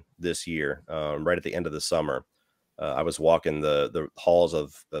orientation this year, right at the end of the summer, I was walking the halls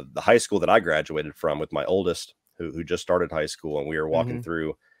of the high school that I graduated from with my oldest, who just started high school, and we were walking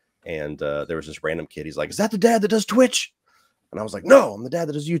through, and there was this random kid. He's like, is that the dad that does Twitch? And I was like, no, I'm the dad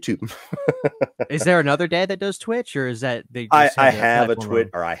that does YouTube. Is there another dad that does Twitch, or is that they? I had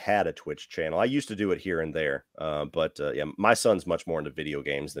a Twitch channel. I used to do it here and there, but yeah, my son's much more into video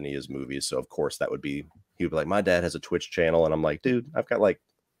games than he is movies. So of course he would be like, my dad has a Twitch channel, and I'm like, dude, I've got like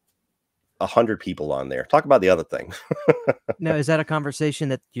 100 people on there. Talk about the other thing. Now, is that a conversation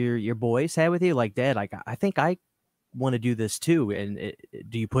that your boys had with you? Like, Dad, like, I think I want to do this too. And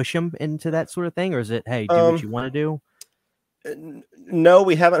do you push them into that sort of thing, or is it, hey, do what you want to do? No,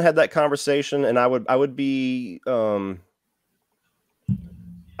 we haven't had that conversation. And I would be, I've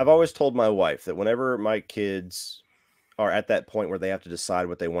always told my wife that whenever my kids are at that point where they have to decide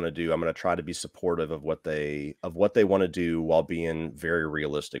what they want to do, I'm going to try to be supportive of what they want to do, while being very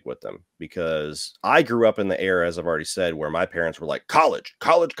realistic with them. Because I grew up in the era, as I've already said, where my parents were like, college,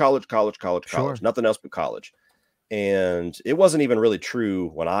 nothing else but college. And it wasn't even really true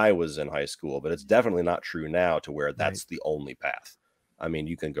when I was in high school, but it's definitely not true now, to where that's the only path. I mean,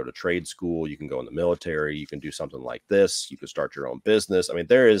 you can go to trade school, you can go in the military, you can do something like this, you can start your own business. I mean,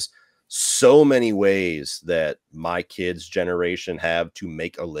 there is so many ways that my kids' generation have to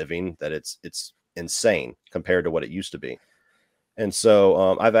make a living that it's insane compared to what it used to be. And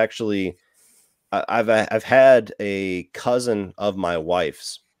so I've actually I've had a cousin of my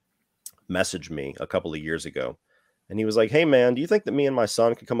wife's message me a couple of years ago, and he was like, "Hey man, do you think that me and my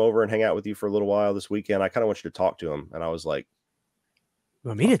son could come over and hang out with you for a little while this weekend? I kind of want you to talk to him." And I was like, You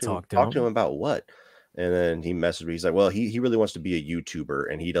want me to talk to him about what? And then he messaged me. He's like, "Well, he really wants to be a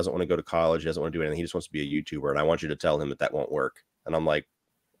YouTuber, and he doesn't want to go to college. He doesn't want to do anything. He just wants to be a YouTuber. And I want you to tell him that that won't work." And I'm like,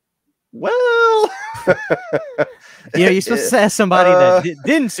 "Well, yeah, you're supposed to ask somebody that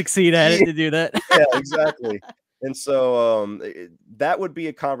didn't succeed at it to do that." Yeah, exactly. And so that would be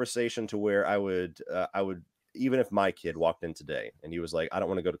a conversation to where I would even if my kid walked in today and he was like, "I don't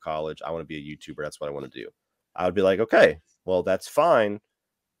want to go to college. I want to be a YouTuber. That's what I want to do." I would be like, "Okay, well, that's fine,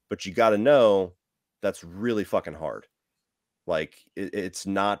 but you got to know that's really fucking hard. Like it's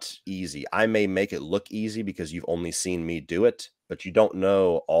not easy. I may make it look easy because you've only seen me do it, but you don't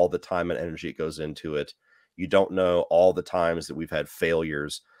know all the time and energy it goes into it. You don't know all the times that we've had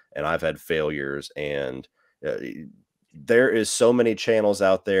failures and I've had failures, and there is so many channels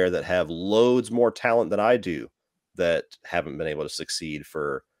out there that have loads more talent than I do that haven't been able to succeed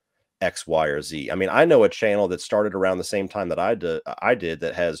for X, Y, or Z. I mean, I know a channel that started around the same time that I did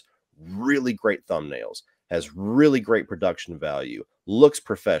that has really great thumbnails, has really great production value, looks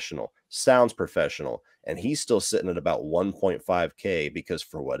professional, sounds professional, and he's still sitting at about 1.5K because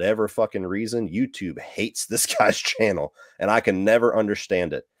for whatever fucking reason, YouTube hates this guy's channel, and I can never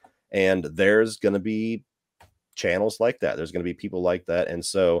understand it. And there's going to be channels like that. There's going to be people like that. And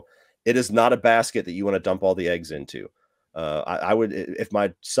so it is not a basket that you want to dump all the eggs into. I would, if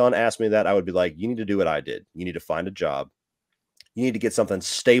my son asked me that, I would be like, you need to do what I did. You need to find a job. You need to get something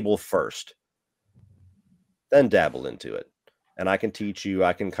stable first, then dabble into it. And I can teach you,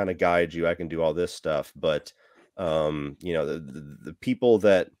 I can kind of guide you, I can do all this stuff. But, you know, the people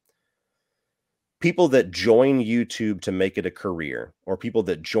that join YouTube to make it a career, or people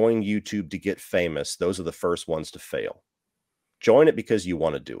that join YouTube to get famous, those are the first ones to fail. Join it because you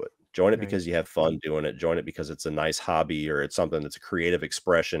want to do it. Join it because you have fun doing it. Join it because it's a nice hobby or it's something that's a creative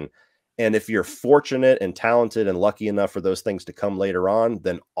expression. And if you're fortunate and talented and lucky enough for those things to come later on,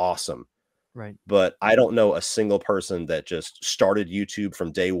 then awesome. Right. But I don't know a single person that just started YouTube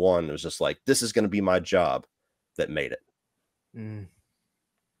from day one. It was just like, this is going to be my job, that made it.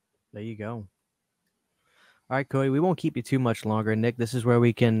 There you go. All right, Cody, we won't keep you too much longer. Nick, this is where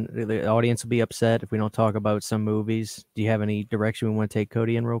the audience will be upset if we don't talk about some movies. Do you have any direction we want to take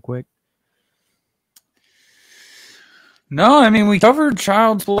Cody in real quick? No, I mean, we covered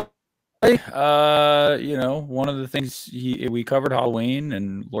Child's Play. You know, one of the things we covered Halloween,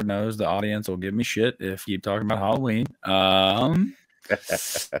 and Lord knows the audience will give me shit if you keep talking about Halloween.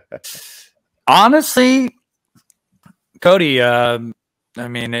 Honestly, Cody, I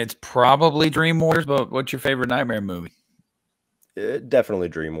mean, it's probably Dream Warriors, but what's your favorite Nightmare movie? Definitely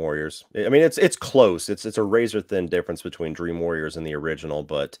Dream Warriors. I mean, it's close. It's a razor thin difference between Dream Warriors and the original,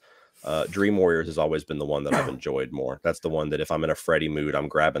 but Dream Warriors has always been the one that I've enjoyed more. That's the one that if I'm in a Freddy mood, I'm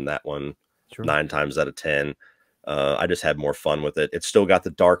grabbing that one 9 times out of 10. I just had more fun with it. It's still got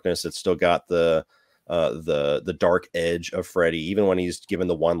the darkness. It's still got the dark edge of Freddy. Even when he's given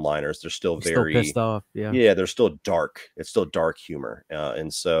the one-liners, they're still still pissed off. Yeah, they're still dark. It's still dark humor.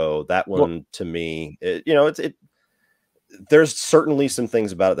 And so that one, to me, there's certainly some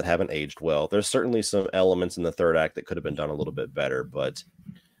things about it that haven't aged well. There's certainly some elements in the third act that could have been done a little bit better, but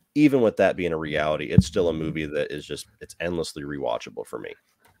even with that being a reality, it's still a movie that is just, it's endlessly rewatchable for me.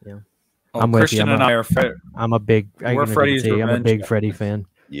 Yeah. Well, I'm Christian and I are I'm a big Freddy fan.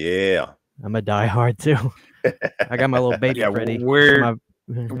 Yeah. I'm a diehard too. I got my little baby Freddy. We're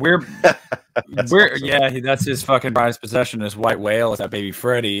yeah, that's his fucking prized possession. His white whale is that baby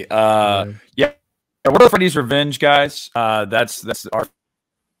Freddy. Yeah. We're Freddy's Revenge, guys. That's our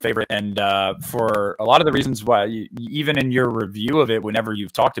favorite, and for a lot of the reasons why, even in your review of it, whenever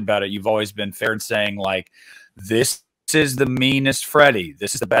you've talked about it, you've always been fair in saying like, this is the meanest Freddy.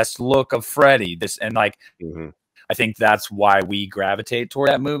 This is the best look of Freddy. I think that's why we gravitate toward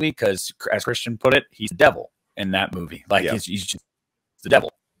that movie, because, as Christian put it, he's the devil in that movie. Like he's just the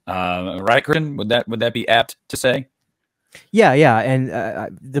devil. Right, Christian? Would that be apt to say? Yeah, and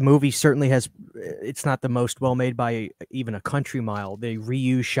the movie certainly has. It's not the most well made by even a country mile. They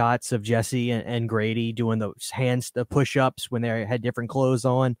reuse shots of Jesse and Grady doing the push-ups when they had different clothes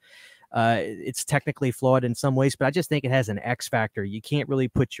on. It's technically flawed in some ways, but I just think it has an X factor. You can't really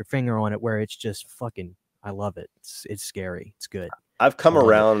put your finger on it where it's just fucking. I love it. It's scary. It's good. I've come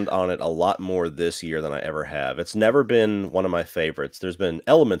around on it a lot more this year than I ever have. It's never been one of my favorites. There's been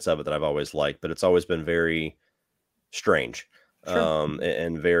elements of it that I've always liked, but it's always been very strange.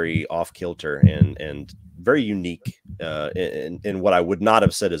 and very off kilter and very unique in what I would not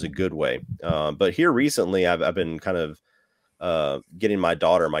have said is a good way. But here recently, I've been kind of getting my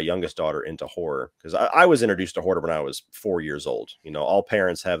youngest daughter, into horror, because I was introduced to horror when I was 4 years old. You know, all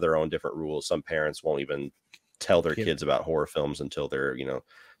parents have their own different rules. Some parents won't even tell their kids about horror films until they're, you know,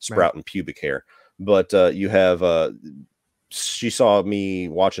 sprouting pubic hair. But you have she saw me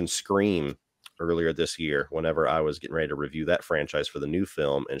watching Scream earlier this year whenever I was getting ready to review that franchise for the new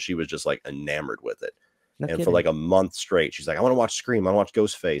film, and she was just like enamored with it. For like a month straight, she's like, I want to watch Scream, I want to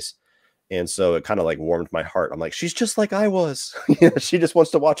watch Ghostface. And so it kind of like warmed my heart. I'm like, she's just like I was. She just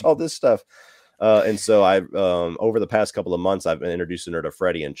wants to watch all this stuff. And so I over the past couple of months, I've been introducing her to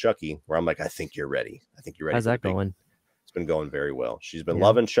Freddy and Chucky, where I'm like, I think you're ready. I think you're ready. How's that going? It's been going very well. She's been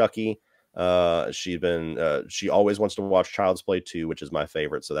loving Chucky. She always wants to watch Child's Play 2, which is my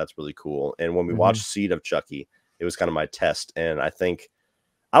favorite, so that's really cool. And when we watched Seed of Chucky, it was kind of my test, and I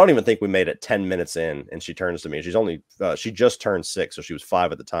don't even think we made it 10 minutes in, and she turns to me. She's only she just turned 6, so she was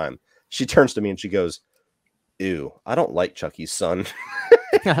 5 at the time. She turns to me and she goes, "Ew, I don't like Chucky's son."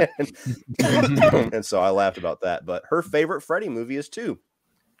 And so I laughed about that. But her favorite Freddy movie is 2.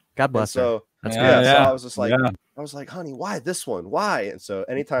 God bless her. That's so I was just like, I was like, honey, why this one? Why? And so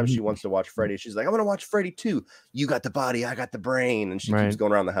anytime she wants to watch Freddy, she's like, I'm gonna watch Freddy 2. You got the body, I got the brain. And she keeps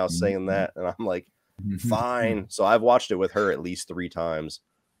going around the house saying that. And I'm like, fine. So I've watched it with her at least 3 times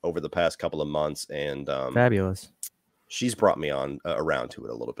over the past couple of months. And fabulous. She's brought me on around to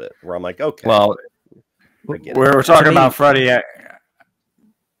it a little bit, where I'm like, okay. Well, we're talking about Freddy.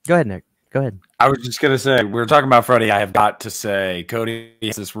 Go ahead, Nick. Go ahead. I was just going to say, we were talking about Freddy. I have got to say, Cody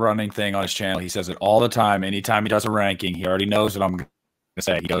has this running thing on his channel. He says it all the time. Anytime he does a ranking, he already knows what I'm going to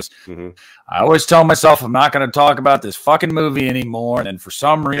say. He goes, I always tell myself I'm not going to talk about this fucking movie anymore. And then for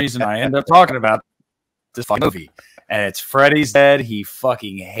some reason, I end up talking about this fucking movie. And it's Freddy's Dead. He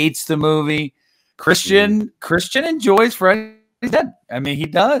fucking hates the movie. Christian enjoys Freddy's Dead. I mean, he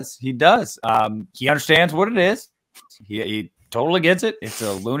does. He does. He understands what it is. He totally gets it. It's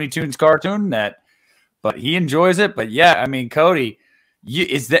a Looney Tunes cartoon but he enjoys it. But yeah, I mean, Cody,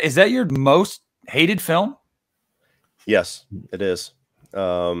 is that your most hated film? Yes, it is.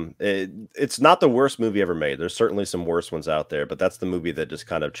 It's not the worst movie ever made. There's certainly some worse ones out there, but that's the movie that just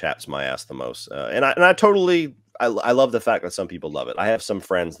kind of chaps my ass the most. And I totally love the fact that some people love it. I have some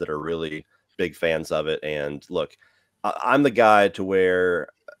friends that are really big fans of it. And look, I'm the guy to where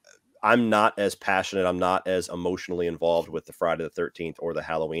I'm not as passionate. I'm not as emotionally involved with the Friday the 13th or the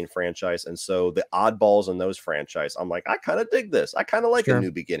Halloween franchise. And so the oddballs in those franchise, I'm like, I kind of dig this. I kind of like A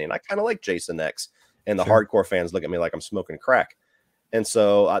New Beginning. I kind of like Jason X. And the hardcore fans look at me like I'm smoking crack. And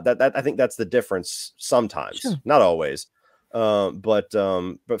so I think that's the difference sometimes, not always. But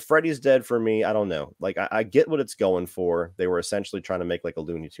Freddy's Dead for me, I don't know. Like I get what it's going for. They were essentially trying to make like a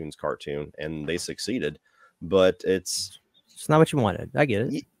Looney Tunes cartoon, and they succeeded. But it's not what you wanted. I get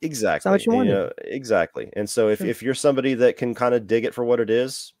it. Exactly. It's not what you wanted. You know, exactly. And so if you're somebody that can kind of dig it for what it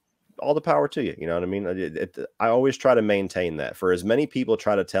is, all the power to you. You know what I mean? I always try to maintain that. For as many people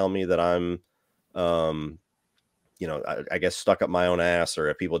try to tell me that I'm, you know, I guess stuck up my own ass, or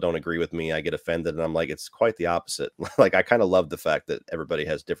if people don't agree with me, I get offended. And I'm like, it's quite the opposite. Like, I kind of love the fact that everybody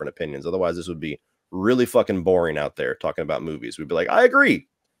has different opinions. Otherwise, this would be really fucking boring out there talking about movies. We'd be like, I agree.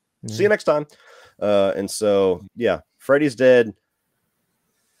 See you next time. And so, yeah, Freddy's Dead.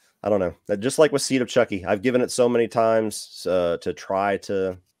 I don't know. Just like with Seed of Chucky, I've given it so many times to try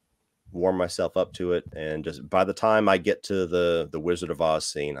to warm myself up to it. And just by the time I get to the Wizard of Oz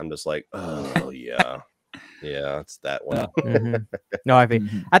scene, I'm just like, oh, yeah. Yeah, it's that one. No, I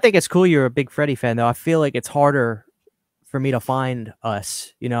think it's cool you're a big Freddy fan, though. I feel like it's harder for me to find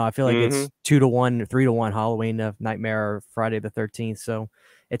us. You know, I feel like it's 2-1, 3-1 Halloween, Nightmare, or Friday the 13th. So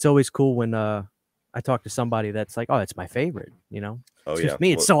it's always cool when I talk to somebody that's like, oh, it's my favorite, you know? Oh, it's yeah. Just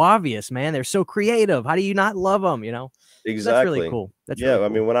me. It's so obvious, man. They're so creative. How do you not love them, you know? Exactly. So that's really cool. That's really cool. I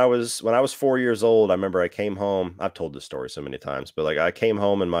mean, when I was 4 years old, I remember I came home. I've told this story so many times, but like I came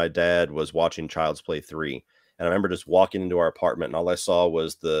home and my dad was watching Child's Play 3. And I remember just walking into our apartment and all I saw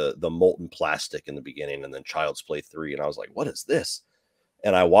was the molten plastic in the beginning and then Child's Play 3. And I was like, what is this?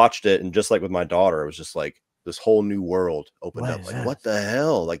 And I watched it. And just like with my daughter, it was just like this whole new world opened up. Like, what the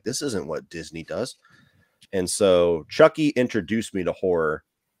hell? Like, this isn't what Disney does. And so Chucky introduced me to horror,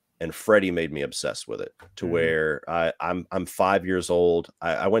 and Freddy made me obsessed with it to where I'm 5 years old.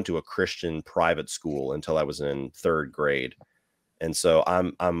 I went to a Christian private school until I was in 3rd grade. And so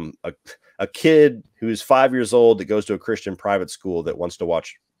I'm a kid who's 5 years old that goes to a Christian private school that wants to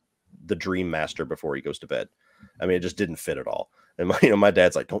watch The Dream Master before he goes to bed. I mean, it just didn't fit at all. And my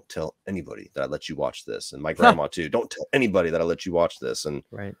dad's like, don't tell anybody that I let you watch this. And my grandma too, don't tell anybody that I let you watch this. And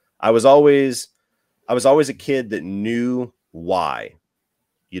right. I was always a kid that knew why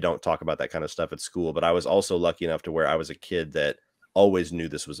you don't talk about that kind of stuff at school. But I was also lucky enough to where I was a kid that always knew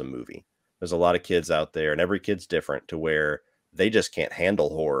this was a movie. There's a lot of kids out there, and every kid's different, to where they just can't handle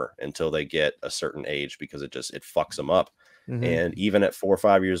horror until they get a certain age because it fucks them up. And even at 4 or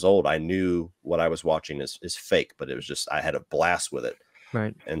 5 years old, I knew what I was watching is fake, but it was just, I had a blast with it.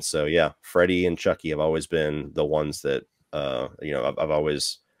 Right. And so, yeah, Freddy and Chucky have always been the ones that, I've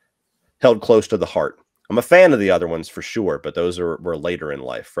always held close to the heart. I'm a fan of the other ones for sure, but those were later in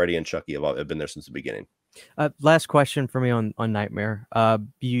life. Freddy and Chucky have been there since the beginning. Last question for me on Nightmare.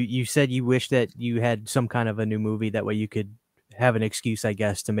 You said you wish that you had some kind of a new movie, that way you could have an excuse, I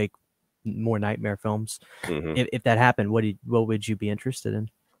guess, to make more Nightmare films. If that happened, what would you be interested in?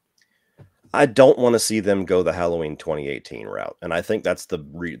 I don't want to see them go the Halloween 2018 route, and I think that's the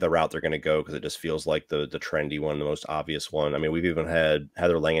route they're going to go, because it just feels like the trendy one, the most obvious one. I mean, we've even had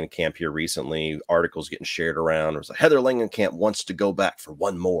Heather Langenkamp here recently, articles getting shared around. It was like, Heather Langenkamp wants to go back for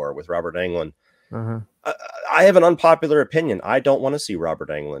one more with Robert Englund. I have an unpopular opinion. I don't want to see Robert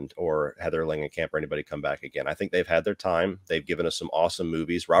Englund or Heather Langenkamp or anybody come back again. I think they've had their time. They've given us some awesome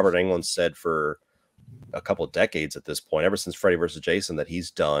movies. Robert Englund said for a couple of decades at this point, ever since Freddy vs. Jason, that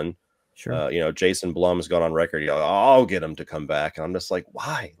he's done. Sure. Jason Blum has gone on record. I'll get him to come back. And I'm just like,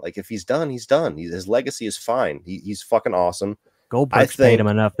 why? Like, if he's done, he's done. His legacy is fine. He's fucking awesome. Goldberg's paid him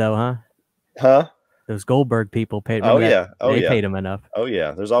enough, though, huh? Huh? Those Goldberg people paid. They paid him enough. Oh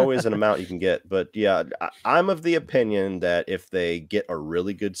yeah, there's always an amount you can get. But yeah, I'm of the opinion that if they get a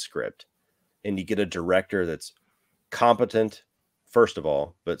really good script and you get a director that's competent, first of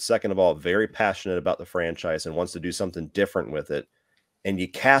all, but second of all, very passionate about the franchise and wants to do something different with it, and you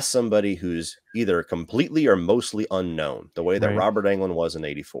cast somebody who's either completely or mostly unknown, the way that Robert Englund was in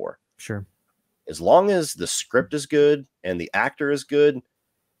 '84. Sure. As long as the script is good and the actor is good,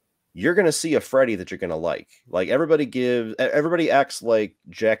 you're going to see a Freddy that you're going to like. Like, everybody acts like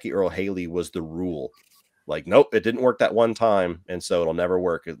Jackie Earle Haley was the rule. Like, nope, it didn't work that one time, and so it'll never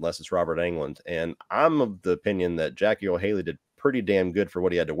work unless it's Robert Englund. And I'm of the opinion that Jackie Earle Haley did pretty damn good for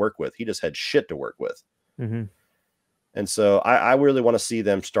what he had to work with. He just had shit to work with. And so I really want to see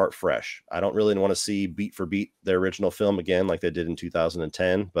them start fresh. I don't really want to see beat for beat the original film again like they did in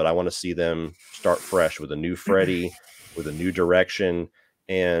 2010, but I want to see them start fresh with a new Freddy, with a new direction.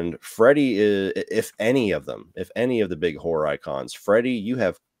 And Freddy is, if any of the big horror icons, Freddy, you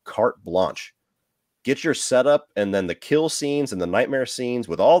have carte blanche. Get your setup, and then the kill scenes and the nightmare scenes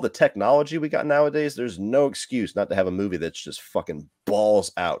with all the technology we got nowadays. There's no excuse not to have a movie that's just fucking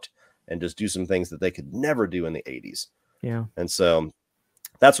balls out and just do some things that they could never do in the 80s. Yeah. And so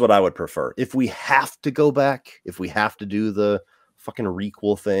that's what I would prefer. If we have to go back, if we have to do the fucking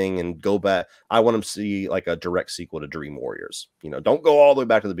requel thing and go back, I want them to see like a direct sequel to Dream Warriors. Don't go all the way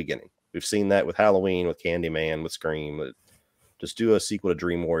back to the beginning. We've seen that with Halloween, with Candyman, with Scream. Just do a sequel to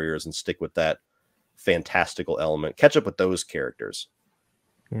Dream Warriors and stick with that fantastical element. Catch up with those characters.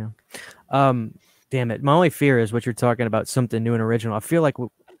 Yeah. Damn it. My only fear is what you're talking about, something new and original. I feel like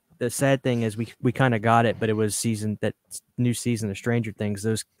the sad thing is we kind of got it, but it was that new season of Stranger Things.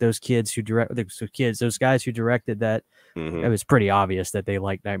 Those guys who directed that, it was pretty obvious that they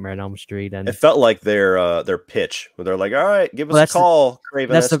liked Nightmare on Elm Street, and it felt like their pitch where they're like, all right, give us a call,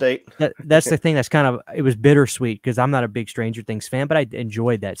 Craven Estate. That's the thing. That's kind of, it was bittersweet because I'm not a big Stranger Things fan, but I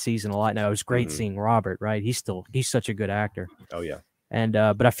enjoyed that season a lot. Now, it was great seeing Robert, right? He's such a good actor. Oh yeah. And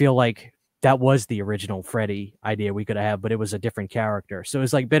but I feel like that was the original Freddy idea we could have, but it was a different character. So it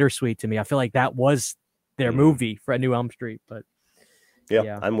was like bittersweet to me. I feel like that was their movie for a New Elm Street, but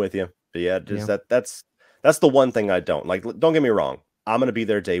yeah, I'm with you. But yeah, that's the one thing I don't like. Don't get me wrong. I'm going to be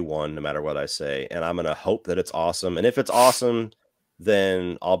there day one, no matter what I say. And I'm going to hope that it's awesome. And if it's awesome,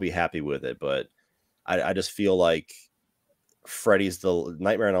 then I'll be happy with it. But I just feel like the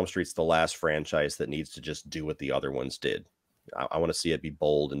Nightmare on Elm Street's the last franchise that needs to just do what the other ones did. I want to see it be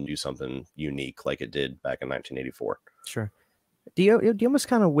bold and do something unique like it did back in 1984. Sure. Do you almost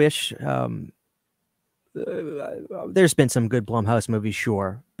kind of wish, there's been some good Blumhouse movies,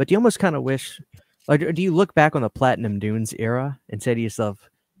 sure, but do you almost kind of wish, like, do you look back on the Platinum Dunes era and say to yourself,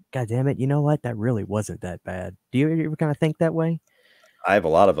 God damn it, you know what? That really wasn't that bad. Do you ever kind of think that way? I have a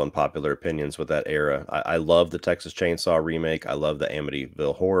lot of unpopular opinions with that era. I love the Texas Chainsaw remake. I love the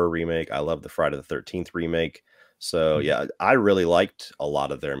Amityville Horror remake. I love the Friday the 13th remake. So yeah, I really liked a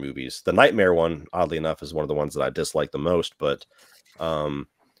lot of their movies. The Nightmare one, oddly enough, is one of the ones that I dislike the most. But I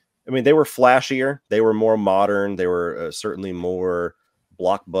mean, they were flashier. They were more modern. They were certainly more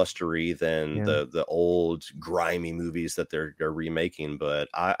blockbustery than Yeah. the old grimy movies that they're remaking. But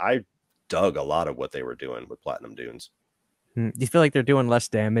I dug a lot of what they were doing with Platinum Dunes. Do you feel like they're doing less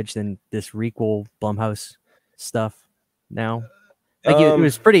damage than this requel Blumhouse stuff now? Like it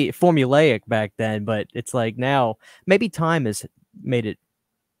was pretty formulaic back then, but it's like now maybe time has made it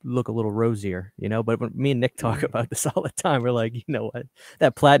look a little rosier, you know. But when me and Nick talk about this all the time, we're like, you know what,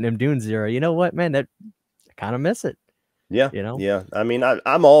 that Platinum Dunes era, you know what, man, that I kind of miss it. Yeah, you know. Yeah. I mean,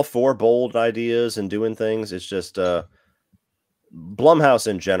 I'm all for bold ideas and doing things. It's just Blumhouse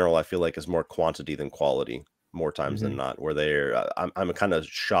in general, I feel like is more quantity than quality more times than not. Where they're, I'm kind of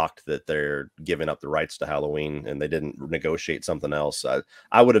shocked that they're giving up the rights to Halloween and they didn't negotiate something else.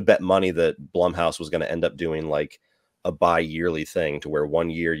 I would have bet money that Blumhouse was going to end up doing like a bi-yearly thing to where one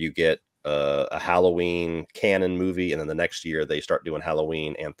year you get a Halloween canon movie and then the next year they start doing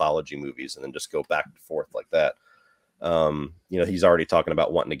Halloween anthology movies and then just go back and forth like that. You know, he's already talking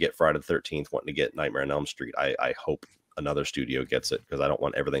about wanting to get Friday the 13th, wanting to get Nightmare on Elm Street. I hope another studio gets it because I don't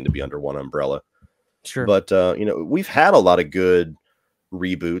want everything to be under one umbrella. Sure. But, you know, we've had a lot of good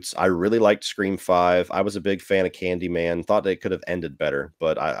reboots. I really liked Scream 5. I was a big fan of Candyman. Thought they could have ended better,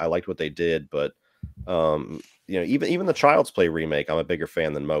 but I liked what they did. But, you know, even the Child's Play remake, I'm a bigger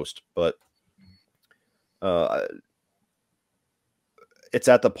fan than most. But it's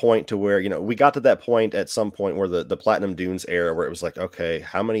at the point to where, you know, we got to that point at some point where the Platinum Dunes era where it was like, okay,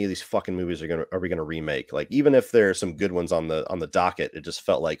 how many of these fucking movies are we gonna remake? Like, even if there's some good ones on the docket, it just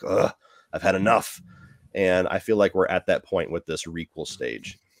felt like, ugh, I've had enough. And I feel like we're at that point with this requel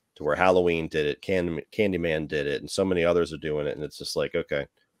stage to where Halloween did it, Candyman did it, and so many others are doing it. And it's just like, okay,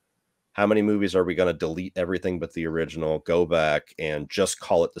 how many movies are we going to delete everything but the original, go back and just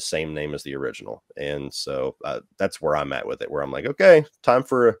call it the same name as the original? And so that's where I'm at with it, where I'm like, okay, time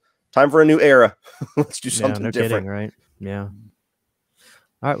for a new era. Let's do something different. Kidding, right? Yeah. All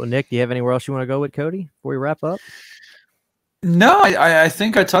right. Well, Nick, do you have anywhere else you want to go with Cody before we wrap up? No, I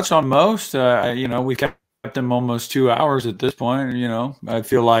think I touched on most. You know, we kept them almost 2 hours at this point. You know, I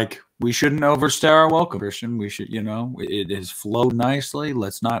feel like we shouldn't overstay our welcome, Christian. We should, you know, it has flowed nicely.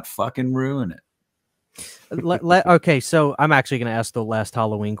 Let's not fucking ruin it. Okay, so I'm actually going to ask the last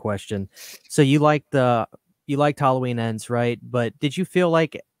Halloween question. So you liked Halloween Ends, right? But did you feel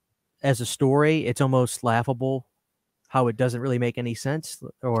like as a story, it's almost laughable how it doesn't really make any sense?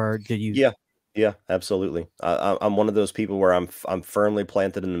 Or did you? Yeah, absolutely. I'm one of those people where I'm firmly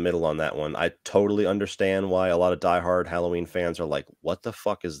planted in the middle on that one. I totally understand why a lot of diehard Halloween fans are like, what the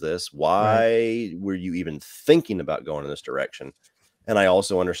fuck is this? Why were you even thinking about going in this direction? And I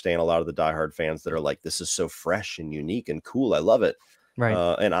also understand a lot of the diehard fans that are like, this is so fresh and unique and cool. I love it.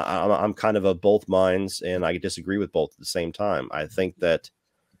 Right. And I'm kind of of both minds, and I disagree with both at the same time. I think that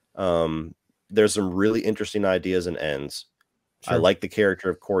there's some really interesting ideas and ends. Sure. I like the character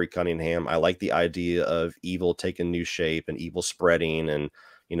of Corey Cunningham. I like the idea of evil taking new shape and evil spreading and,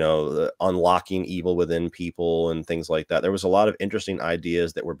 you know, unlocking evil within people and things like that. There was a lot of interesting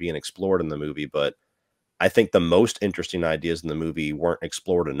ideas that were being explored in the movie, but I think the most interesting ideas in the movie weren't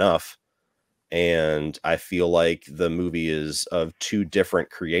explored enough. And I feel like the movie is of two different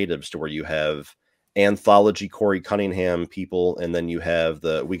creatives to where you have anthology Corey Cunningham people, and then you have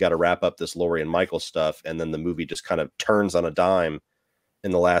we got to wrap up this Laurie and Michael stuff, and then the movie just kind of turns on a dime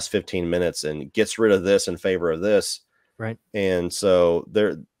in the last 15 minutes and gets rid of this in favor of this. Right. And so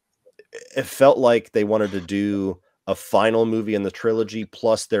it felt like they wanted to do a final movie in the trilogy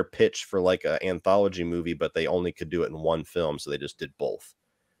plus their pitch for like an anthology movie, but they only could do it in one film, so they just did both.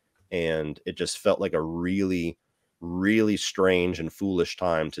 And it just felt like a really strange and foolish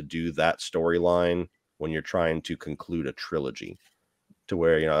time to do that storyline when you're trying to conclude a trilogy, to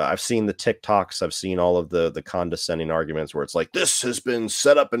where, you know, I've seen the TikToks, I've seen all of the condescending arguments where it's like, this has been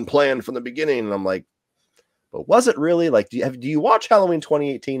set up and planned from the beginning. And I'm like, but was it really? Like, do you watch Halloween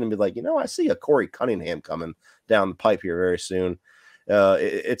 2018 and be like, you know, I see a Corey Cunningham coming down the pipe here very soon.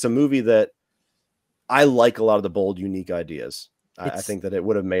 It's a movie that I like a lot of the bold, unique ideas. I think that it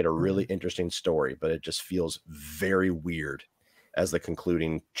would have made a really interesting story, but it just feels very weird as the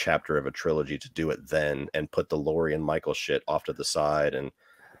concluding chapter of a trilogy to do it then and put the Laurie and Michael shit off to the side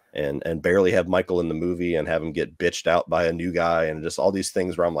and barely have Michael in the movie and have him get bitched out by a new guy and just all these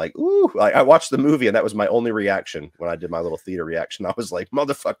things where I'm like, ooh, I watched the movie and that was my only reaction when I did my little theater reaction. I was like,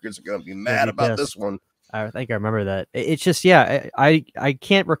 motherfuckers are going to be mad about this one. I think I remember that. It's just, yeah, I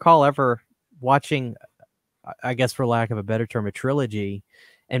can't recall ever watching, I guess for lack of a better term, a trilogy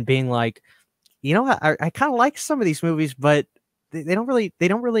and being like, you know, I kind of like some of these movies, but they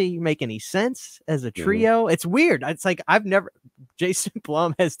don't really make any sense as a trio. It's weird. It's like Jason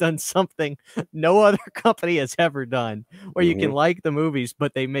Blum has done something no other company has ever done, where you can like the movies,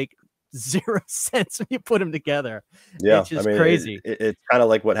 but they make zero sense when you put them together. Yeah, it's just crazy. It's kind of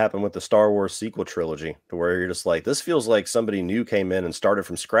like what happened with the Star Wars sequel trilogy, to where you're just like, this feels like somebody new came in and started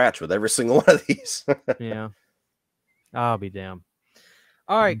from scratch with every single one of these. Yeah, I'll be damned.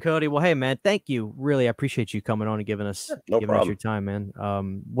 All right, Cody. Well, hey, man, thank you. Really, I appreciate you coming on and giving us your time, man.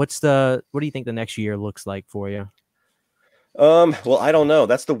 What do you think the next year looks like for you? Well, I don't know.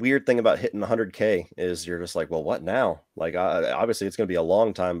 That's the weird thing about hitting 100K is you're just like, well, what now? Like, obviously it's going to be a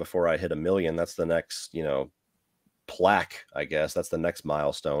long time before I hit 1 million. That's the next, plaque, I guess. That's the next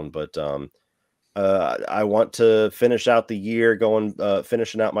milestone. But I want to finish out the year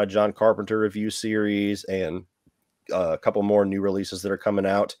finishing out my John Carpenter review series and a couple more new releases that are coming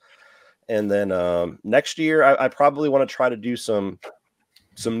out. And then next year, I probably want to try to do some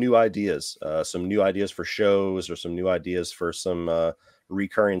new ideas for shows, or some new ideas for some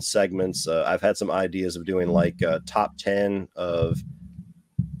recurring segments. I've had some ideas of doing like top 10 of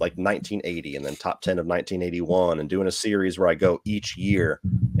like 1980 and then top 10 of 1981, and doing a series where I go each year.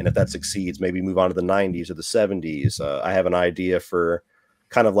 And if that succeeds, maybe move on to the 90s or the 70s. I have an idea for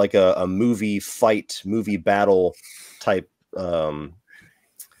kind of like a movie battle type, kind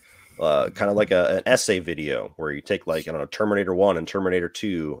of like an essay video where you take, like, I don't know, Terminator 1 and Terminator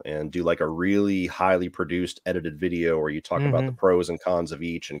 2 and do like a really highly produced edited video where you talk about the pros and cons of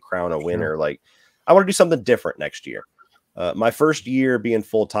each and crown a winner. Like, I want to do something different next year. My first year being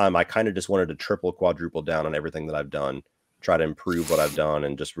full-time, I kind of just wanted to triple, quadruple down on everything that I've done, try to improve what I've done,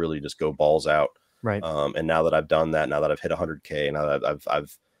 and just really just go balls out. Right. And now that I've done that, now that I've hit 100K, now that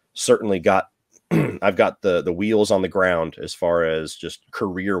I've certainly got I've got the wheels on the ground as far as just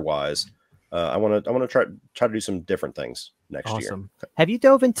career wise. I want to try to do some different things next year. Have you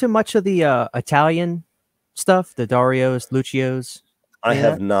dove into much of the Italian stuff, the Darios, Lucios? I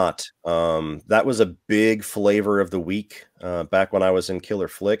have not. That was a big flavor of the week back when I was in Killer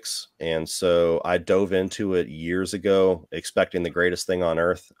Flicks, and so I dove into it years ago, expecting the greatest thing on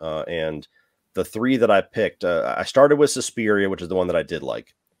earth. And the three that I picked, I started with Suspiria, which is the one that I did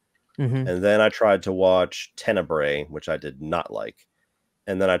like. And then I tried to watch Tenebrae, which I did not like.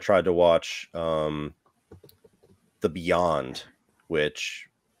 And then I tried to watch The Beyond, which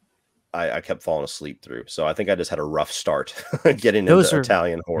I kept falling asleep through. So I think I just had a rough start getting into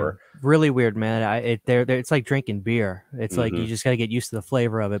Italian horror. Really weird, man. It's like drinking beer. It's like you just got to get used to the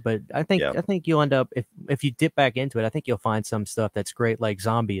flavor of it. But I think you'll end up, if you dip back into it, I think you'll find some stuff that's great. Like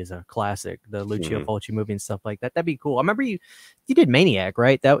Zombie is a classic, the Lucio Fulci movie and stuff like that. That'd be cool. I remember you did Maniac,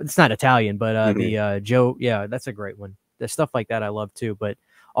 right? It's not Italian, but the Joe, that's a great one. The stuff like that I love too. But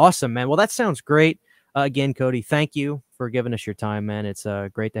awesome, man. Well, that sounds great. Again, Cody, thank you for giving us your time, man. It's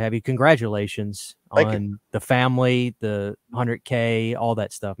great to have you. Congratulations on the family, the 100K, all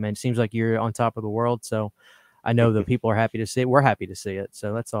that stuff, man. It seems like you're on top of the world. So I know the people are happy to see it. We're happy to see it.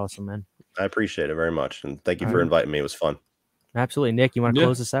 So that's awesome, man. I appreciate it very much. And thank you for inviting me. It was fun. Absolutely. Nick, you want to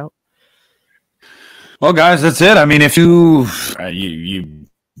close this out? Well, guys, that's it. I mean, if you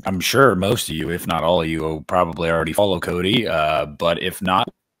I'm sure most of you, if not all of you, will probably already follow Cody. But if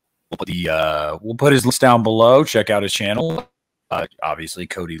not, we'll put his links down below. Check out his channel. Obviously,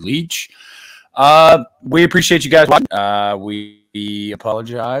 Cody Leach. We appreciate you guys watching. We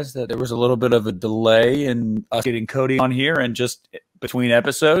apologize that there was a little bit of a delay in us getting Cody on here and just between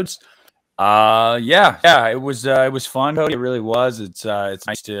episodes. It was fun, Cody. It really was. It's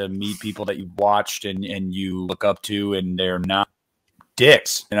nice to meet people that you watched and you look up to, and they're not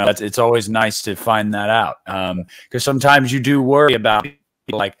dicks. You know, it's always nice to find that out. Because sometimes you do worry about,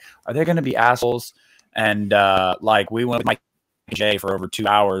 like, are they going to be assholes? And like, we went with Mike and Jay for over 2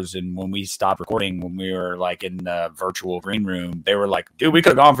 hours, and when we stopped recording, when we were like in the virtual green room, they were like, dude, we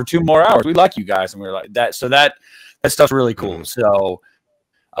could have gone for 2 more hours. We like you guys. And we were like, that stuff's really cool. So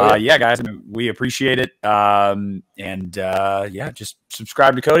yeah, guys, we appreciate it. Just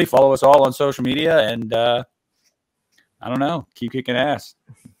subscribe to Cody, follow us all on social media, and I don't know, keep kicking ass.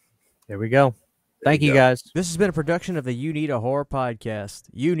 There we go. Thank you, guys. This has been a production of the You Need a Horror podcast.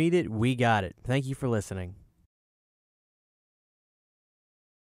 You need it, we got it. Thank you for listening.